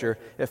treasure,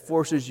 it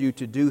forces you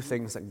to do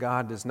things that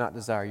God does not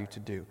desire you to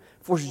do.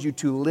 It forces you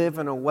to live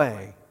in a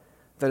way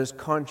that is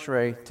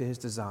contrary to His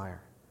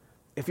desire.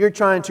 If you're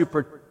trying to...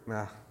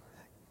 I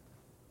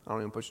don't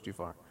even push it too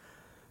far.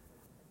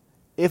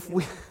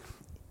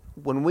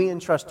 When we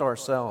entrust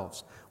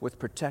ourselves with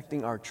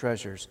protecting our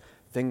treasures,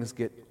 things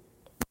get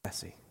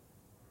messy.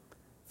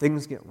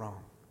 Things get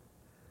wrong.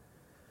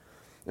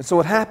 And so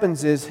what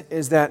happens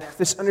is that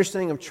this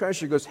understanding of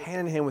treasure goes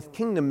hand in hand with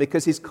kingdom,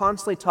 because he's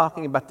constantly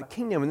talking about the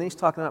kingdom, and then he's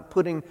talking about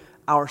putting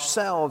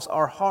ourselves,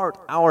 our heart,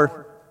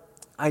 our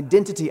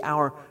identity,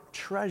 our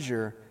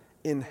treasure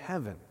in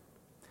heaven.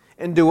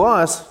 And to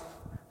us,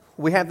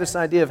 we have this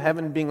idea of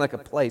heaven being like a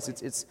place.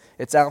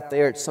 It's out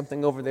there, it's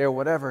something over there,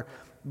 whatever.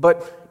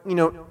 But,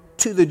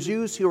 to the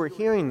Jews who were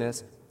hearing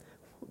this,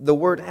 the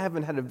word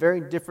heaven had a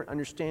very different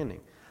understanding.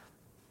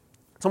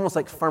 It's almost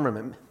like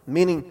firmament,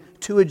 meaning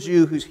to a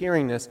Jew who's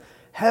hearing this,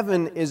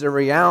 heaven is a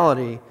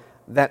reality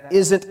that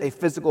isn't a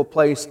physical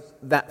place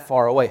that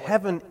far away.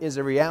 Heaven is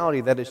a reality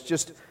that is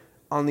just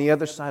on the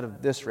other side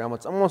of this realm.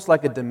 It's almost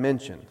like a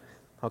dimension.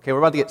 Okay, we're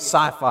about to get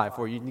sci-fi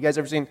for you. You guys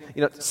ever seen,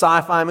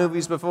 sci-fi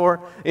movies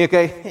before?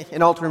 Okay,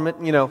 an alternate,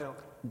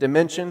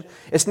 dimension.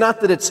 It's not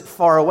that it's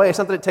far away. It's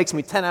not that it takes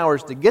me 10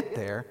 hours to get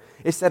there.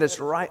 It's that it's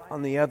right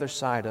on the other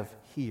side of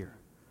here.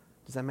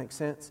 Does that make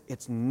sense?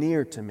 It's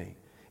near to me.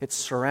 It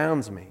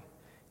surrounds me.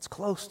 It's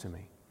close to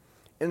me.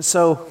 And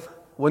so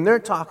when they're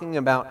talking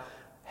about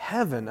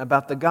heaven,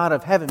 about the God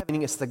of heaven,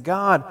 meaning it's the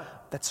God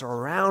that's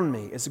around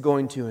me, is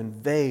going to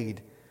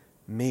invade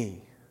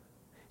me.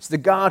 It's the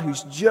God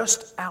who's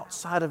just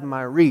outside of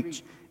my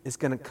reach is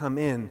going to come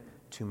in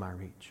to my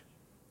reach.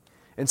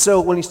 And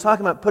so when he's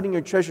talking about putting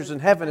your treasures in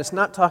heaven, it's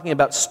not talking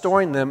about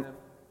storing them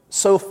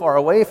so far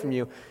away from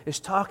you. It's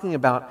talking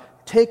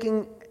about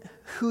taking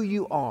who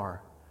you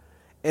are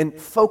and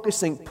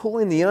focusing,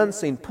 pulling the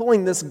unseen,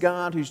 pulling this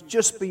God who's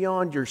just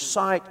beyond your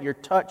sight, your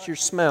touch, your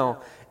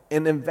smell,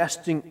 and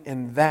investing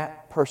in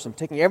that person,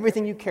 taking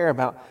everything you care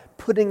about,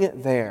 putting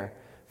it there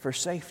for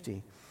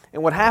safety.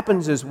 And what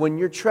happens is when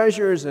your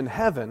treasure is in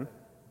heaven,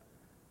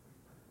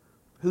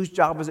 whose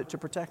job is it to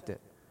protect it?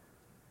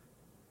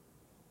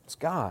 It's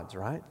God's,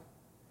 right?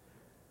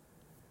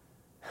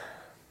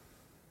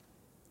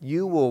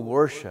 You will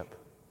worship,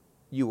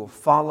 you will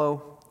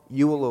follow,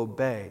 you will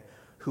obey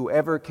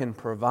whoever can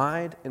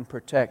provide and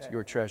protect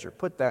your treasure.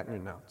 Put that in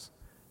your notes.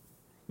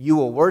 You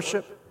will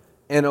worship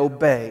and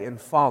obey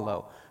and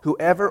follow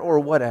whoever or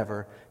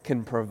whatever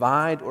can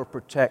provide or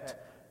protect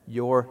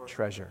your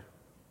treasure.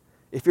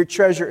 If your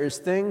treasure is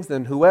things,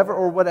 then whoever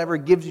or whatever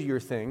gives you your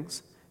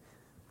things,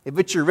 if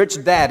it's your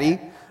rich daddy,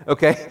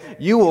 okay,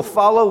 you will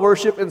follow,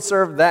 worship, and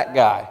serve that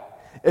guy.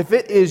 If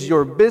it is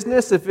your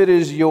business, if it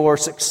is your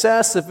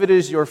success, if it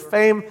is your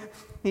fame,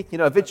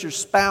 if it's your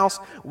spouse,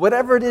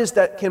 whatever it is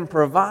that can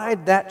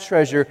provide that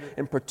treasure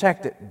and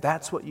protect it,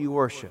 that's what you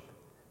worship.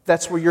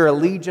 That's where your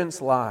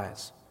allegiance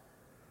lies.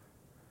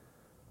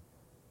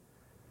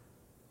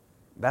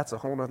 That's a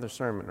whole other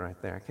sermon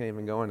right there. I can't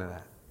even go into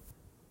that.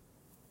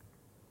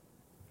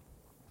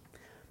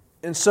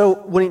 And so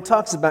when he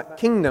talks about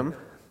kingdom,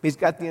 he's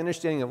got the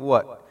understanding of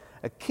what?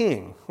 A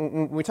king.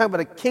 When we talk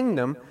about a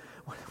kingdom,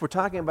 we're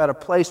talking about a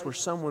place where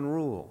someone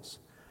rules.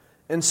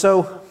 And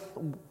so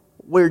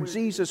where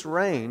Jesus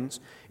reigns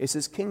is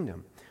his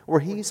kingdom, where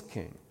he's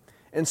king.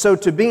 And so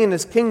to be in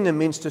his kingdom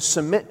means to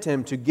submit to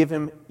him, to give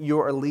him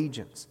your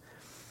allegiance.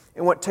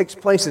 And what takes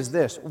place is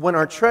this: when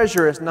our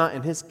treasure is not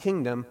in his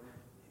kingdom,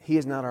 he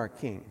is not our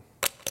king.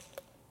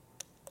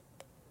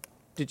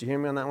 Did you hear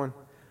me on that one?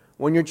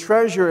 When your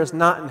treasure is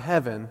not in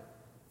heaven,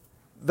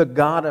 the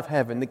God of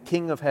heaven, the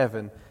King of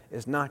heaven,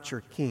 is not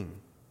your king.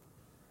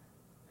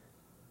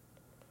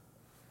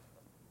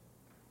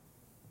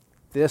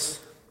 This,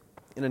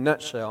 in a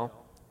nutshell,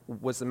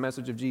 was the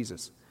message of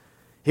Jesus.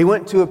 He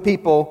went to a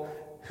people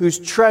whose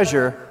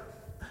treasure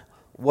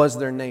was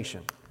their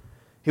nation.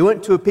 He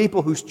went to a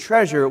people whose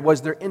treasure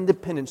was their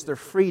independence, their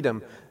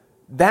freedom.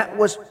 That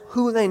was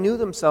who they knew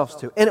themselves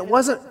to. And it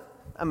wasn't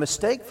a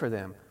mistake for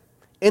them.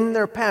 In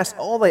their past,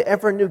 all they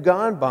ever knew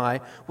God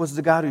by was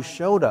the God who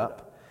showed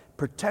up,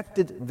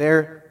 protected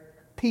their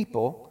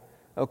people,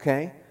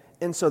 okay?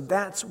 And so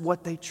that's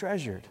what they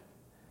treasured.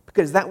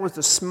 Because that was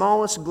the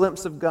smallest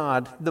glimpse of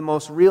God, the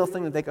most real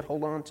thing that they could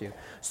hold on to.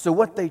 So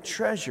what they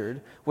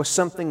treasured was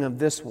something of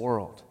this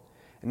world.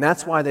 And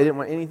that's why they didn't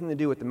want anything to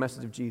do with the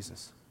message of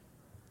Jesus.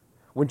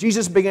 When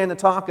Jesus began to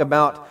talk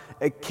about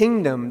a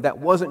kingdom that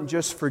wasn't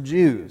just for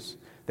Jews,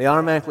 they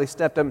automatically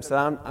stepped up and said,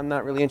 I'm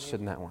not really interested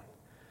in that one.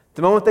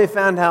 The moment they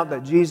found out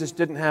that Jesus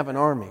didn't have an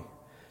army,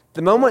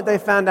 the moment they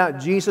found out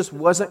Jesus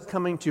wasn't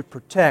coming to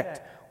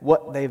protect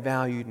what they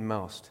valued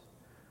most.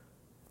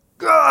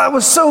 God, it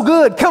was so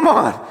good. Come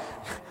on.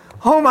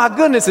 Oh my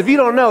goodness, if you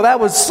don't know, that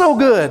was so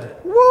good.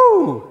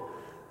 Woo!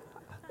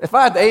 If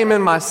I had to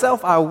amen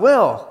myself, I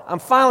will. I'm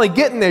finally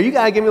getting there. You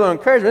got to give me a little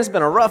encouragement. It's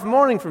been a rough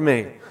morning for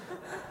me.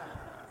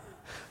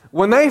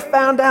 When they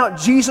found out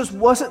Jesus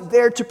wasn't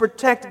there to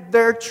protect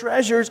their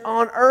treasures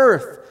on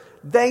earth,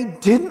 they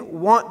didn't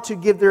want to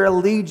give their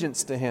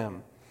allegiance to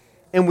Him.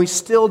 And we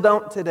still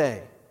don't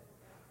today.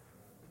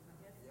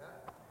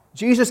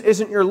 Jesus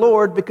isn't your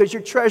Lord because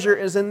your treasure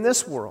is in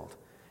this world.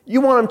 You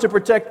want Him to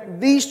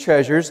protect these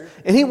treasures,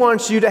 and He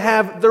wants you to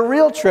have the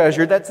real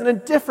treasure that's in a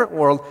different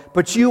world,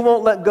 but you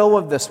won't let go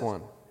of this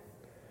one.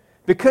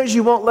 Because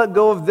you won't let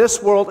go of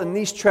this world and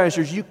these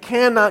treasures, you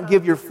cannot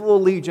give your full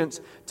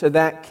allegiance to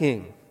that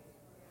king.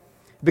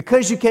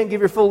 Because you can't give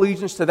your full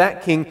allegiance to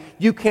that king,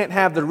 you can't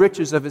have the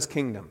riches of His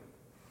kingdom.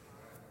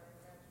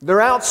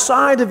 They're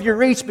outside of your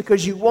reach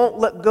because you won't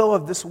let go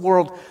of this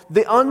world.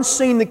 The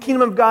unseen, the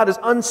kingdom of God is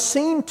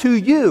unseen to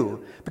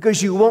you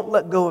because you won't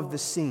let go of the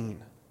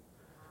seen.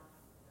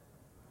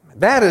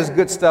 That is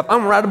good stuff. I'm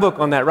going to write a book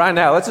on that right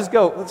now. Let's just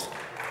go.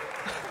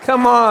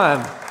 Come on.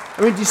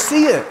 I mean, do you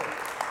see it?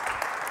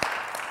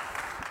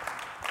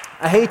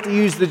 I hate to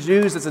use the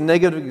Jews as a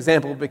negative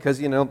example because,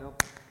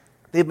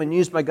 they've been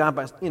used by God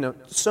by,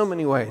 so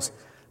many ways.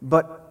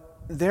 But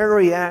their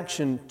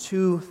reaction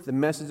to the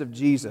message of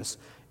Jesus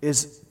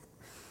is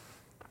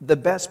the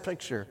best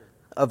picture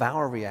of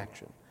our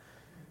reaction.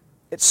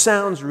 It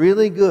sounds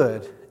really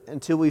good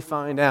until we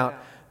find out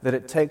that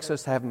it takes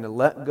us having to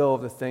let go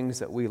of the things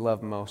that we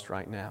love most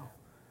right now.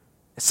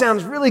 It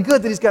sounds really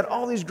good that He's got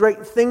all these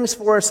great things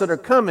for us that are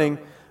coming,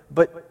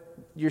 but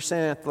you're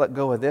saying I have to let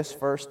go of this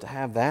first to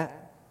have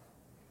that?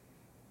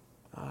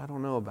 I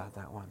don't know about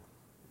that one.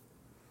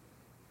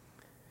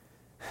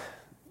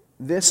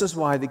 This is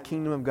why the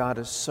kingdom of God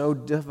is so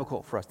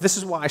difficult for us. This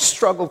is why I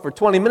struggled for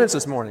 20 minutes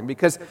this morning,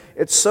 because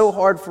it's so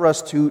hard for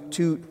us to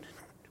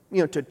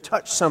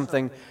touch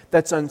something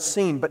that's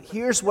unseen. But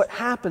here's what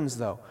happens,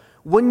 though.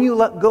 When you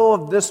let go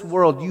of this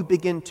world, you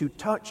begin to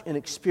touch and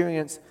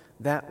experience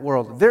that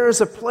world. There is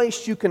a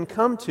place you can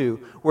come to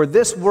where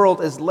this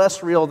world is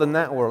less real than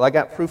that world. I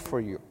got proof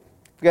for you.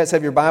 If you guys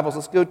have your Bibles,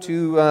 let's go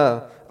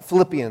to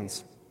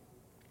Philippians.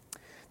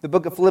 The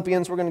book of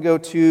Philippians, we're going to go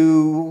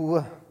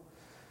to...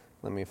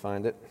 Let me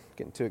find it.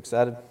 Getting too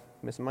excited.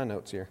 Missing my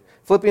notes here.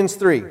 Philippians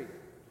 3.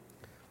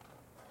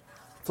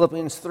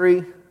 Philippians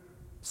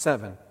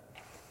 3:7.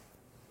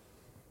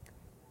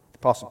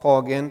 Apostle Paul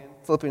again.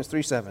 Philippians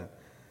 3:7.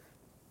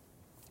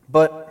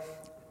 But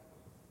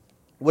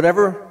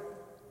whatever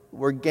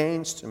were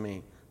gains to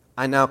me,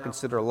 I now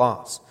consider a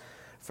loss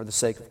for the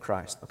sake of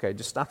Christ. Okay,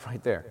 just stop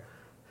right there.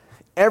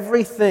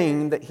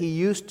 Everything that he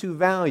used to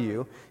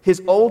value,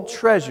 his old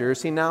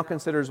treasures, he now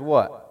considers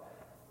what?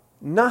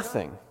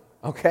 Nothing.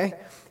 Okay?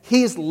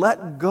 He's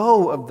let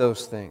go of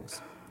those things.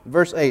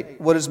 Verse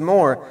 8, what is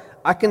more,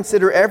 I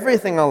consider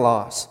everything a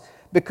loss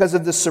because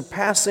of the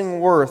surpassing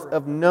worth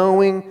of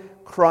knowing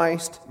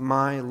Christ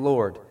my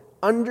Lord.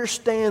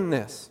 Understand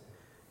this.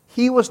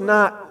 He was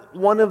not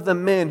one of the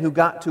men who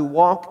got to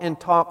walk and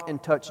talk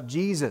and touch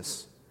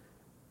Jesus.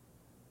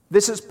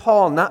 This is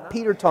Paul, not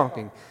Peter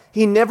talking.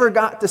 He never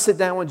got to sit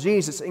down with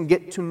Jesus and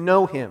get to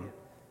know Him.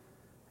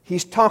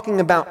 He's talking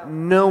about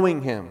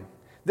knowing Him.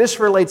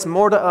 This relates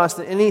more to us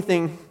than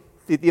anything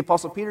the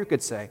Apostle Peter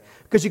could say.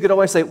 Because you could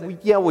always say,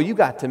 well, you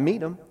got to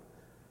meet Him.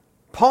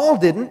 Paul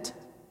didn't.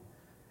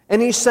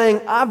 And he's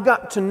saying, I've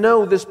got to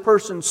know this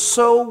person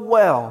so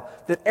well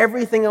that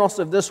everything else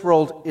of this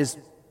world is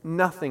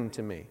nothing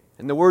to me.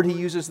 And the word he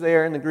uses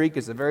there in the Greek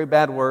is a very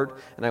bad word,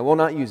 and I will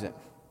not use it.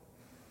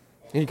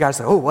 And you guys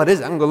say, what is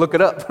it? I'm going to look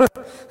it up.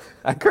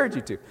 I encourage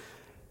you to.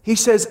 He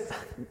says,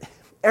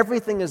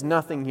 everything is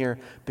nothing here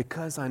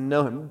because I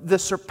know Him. The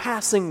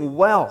surpassing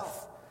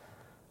wealth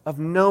of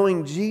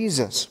knowing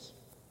Jesus,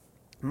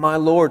 my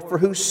Lord, for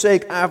whose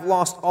sake I have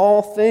lost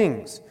all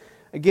things.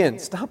 Again,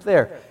 stop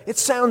there. It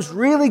sounds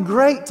really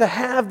great to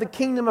have the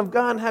kingdom of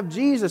God and have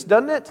Jesus,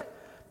 doesn't it?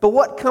 But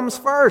what comes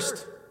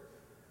first?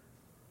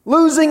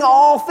 Losing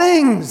all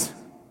things.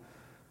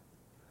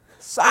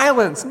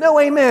 Silence. No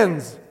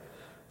amens.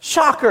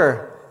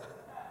 Shocker.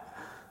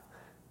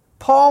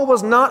 Paul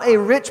was not a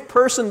rich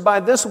person by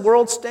this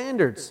world's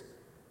standards.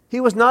 He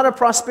was not a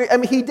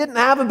prosperity. He didn't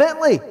have a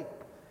Bentley.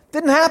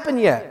 Didn't happen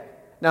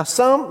yet. Now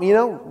some,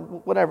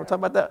 whatever, we'll talk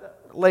about that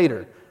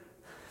later.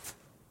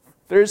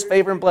 There is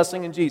favor and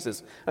blessing in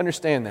Jesus.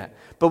 Understand that.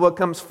 But what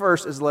comes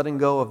first is letting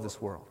go of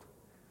this world.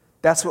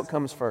 That's what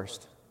comes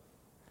first.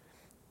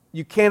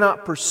 You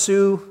cannot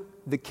pursue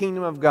the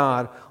kingdom of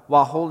God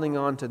while holding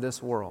on to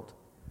this world.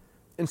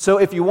 And so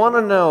if you want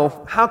to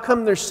know how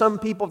come there's some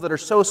people that are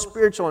so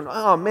spiritual and,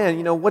 oh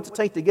man, what's it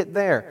take to get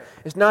there?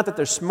 It's not that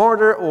they're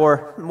smarter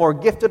or more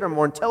gifted or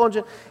more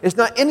intelligent. It's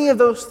not any of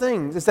those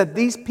things. It's that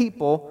these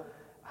people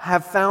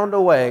have found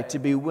a way to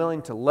be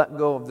willing to let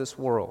go of this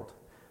world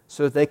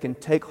so that they can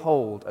take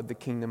hold of the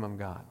kingdom of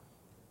God.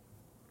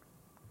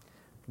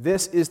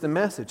 This is the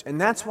message.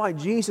 And that's why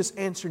Jesus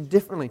answered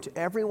differently to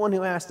everyone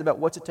who asked about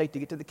what's it take to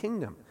get to the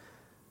kingdom.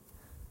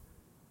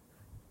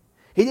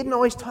 He didn't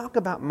always talk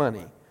about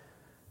money.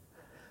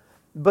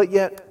 But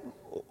yet,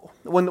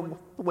 when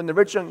the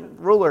rich young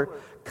ruler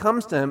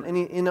comes to him, and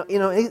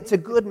it's a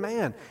good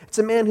man. It's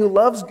a man who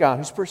loves God,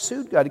 who's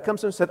pursued God. He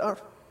comes to him and said, "Oh,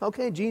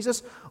 okay,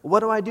 Jesus, what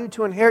do I do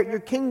to inherit your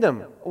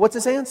kingdom?" What's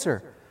his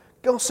answer?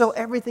 Go sell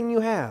everything you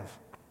have.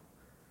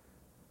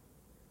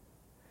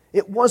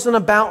 It wasn't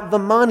about the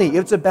money.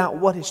 It was about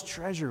what his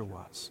treasure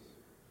was.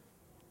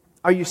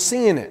 Are you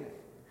seeing it?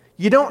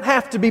 You don't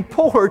have to be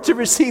poor to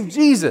receive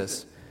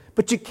Jesus,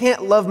 but you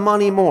can't love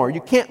money more.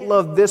 You can't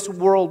love this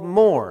world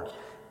more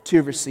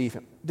to receive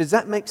him. Does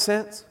that make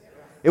sense?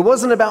 It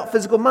wasn't about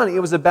physical money. It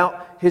was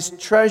about his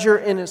treasure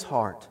in his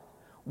heart.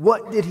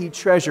 What did he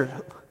treasure?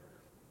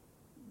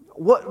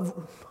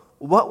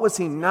 What was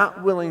he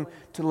not willing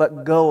to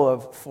let go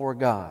of for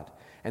God?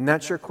 And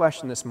that's your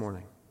question this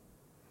morning.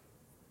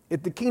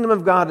 If the kingdom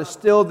of God is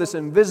still this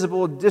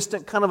invisible,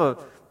 distant kind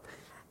of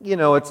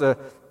it's a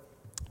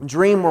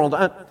dream world,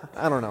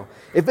 I don't know.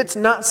 If it's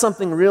not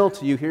something real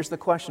to you, here's the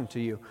question to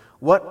you.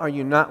 What are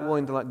you not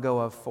willing to let go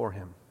of for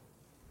him?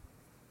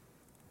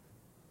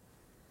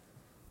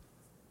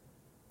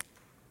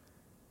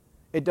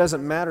 It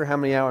doesn't matter how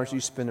many hours you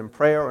spend in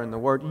prayer or in the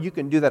Word. You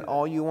can do that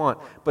all you want.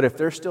 But if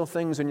there's still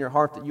things in your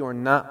heart that you are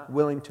not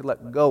willing to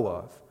let go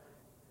of,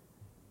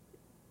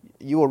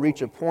 you will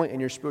reach a point in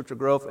your spiritual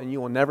growth and you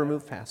will never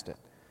move past it.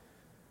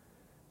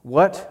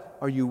 What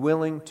are you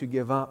willing to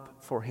give up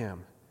for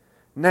him?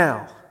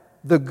 Now,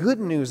 the good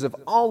news of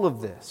all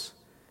of this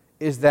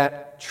is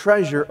that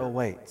treasure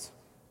awaits.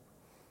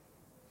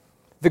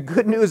 The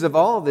good news of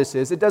all of this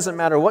is it doesn't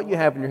matter what you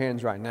have in your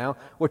hands right now.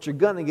 What you're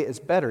going to get is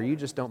better. You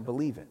just don't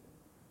believe it.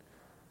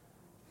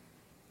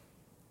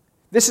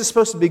 This is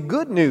supposed to be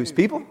good news,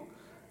 people.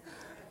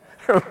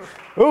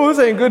 Oh, this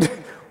ain't good.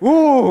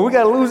 Ooh, we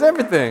got to lose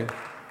everything.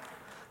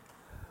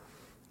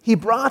 He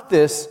brought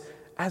this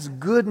as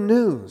good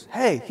news.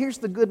 Hey, here's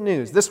the good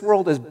news. This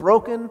world is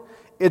broken.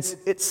 It's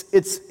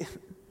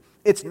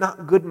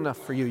not good enough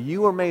for you.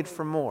 You are made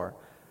for more.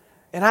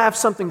 And I have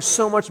something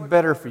so much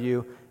better for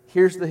you.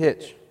 Here's the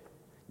hitch.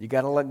 You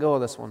got to let go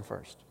of this one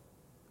first.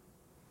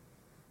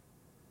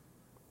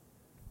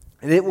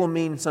 And it will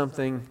mean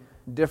something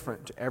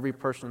different to every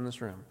person in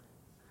this room.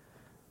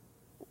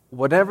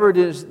 Whatever it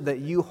is that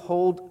you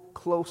hold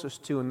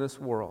closest to in this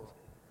world,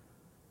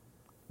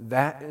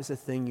 that is the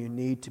thing you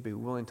need to be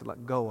willing to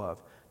let go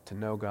of to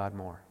know God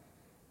more.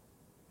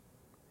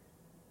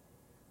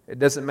 It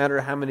doesn't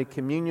matter how many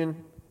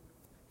communion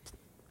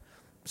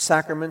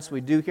sacraments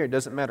we do here. It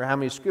doesn't matter how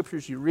many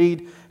scriptures you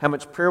read, how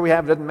much prayer we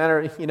have. It doesn't matter,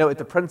 if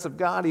the presence of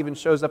God even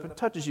shows up and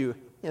touches you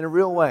in a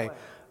real way.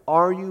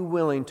 Are you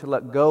willing to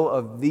let go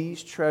of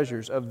these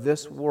treasures of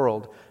this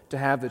world to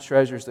have the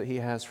treasures that he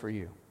has for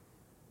you?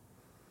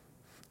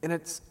 And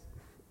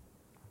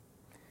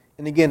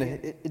again,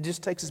 it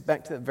just takes us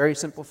back to that very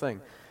simple thing.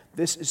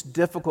 This is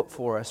difficult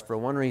for us for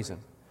one reason,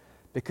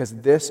 because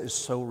this is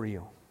so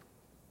real.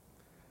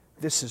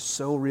 This is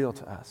so real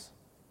to us.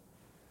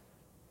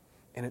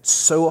 And it's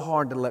so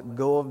hard to let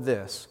go of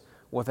this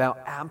without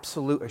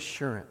absolute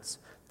assurance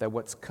that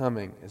what's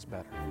coming is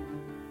better.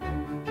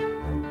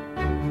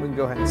 We can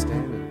go ahead and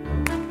stand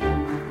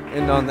and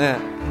end on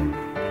that.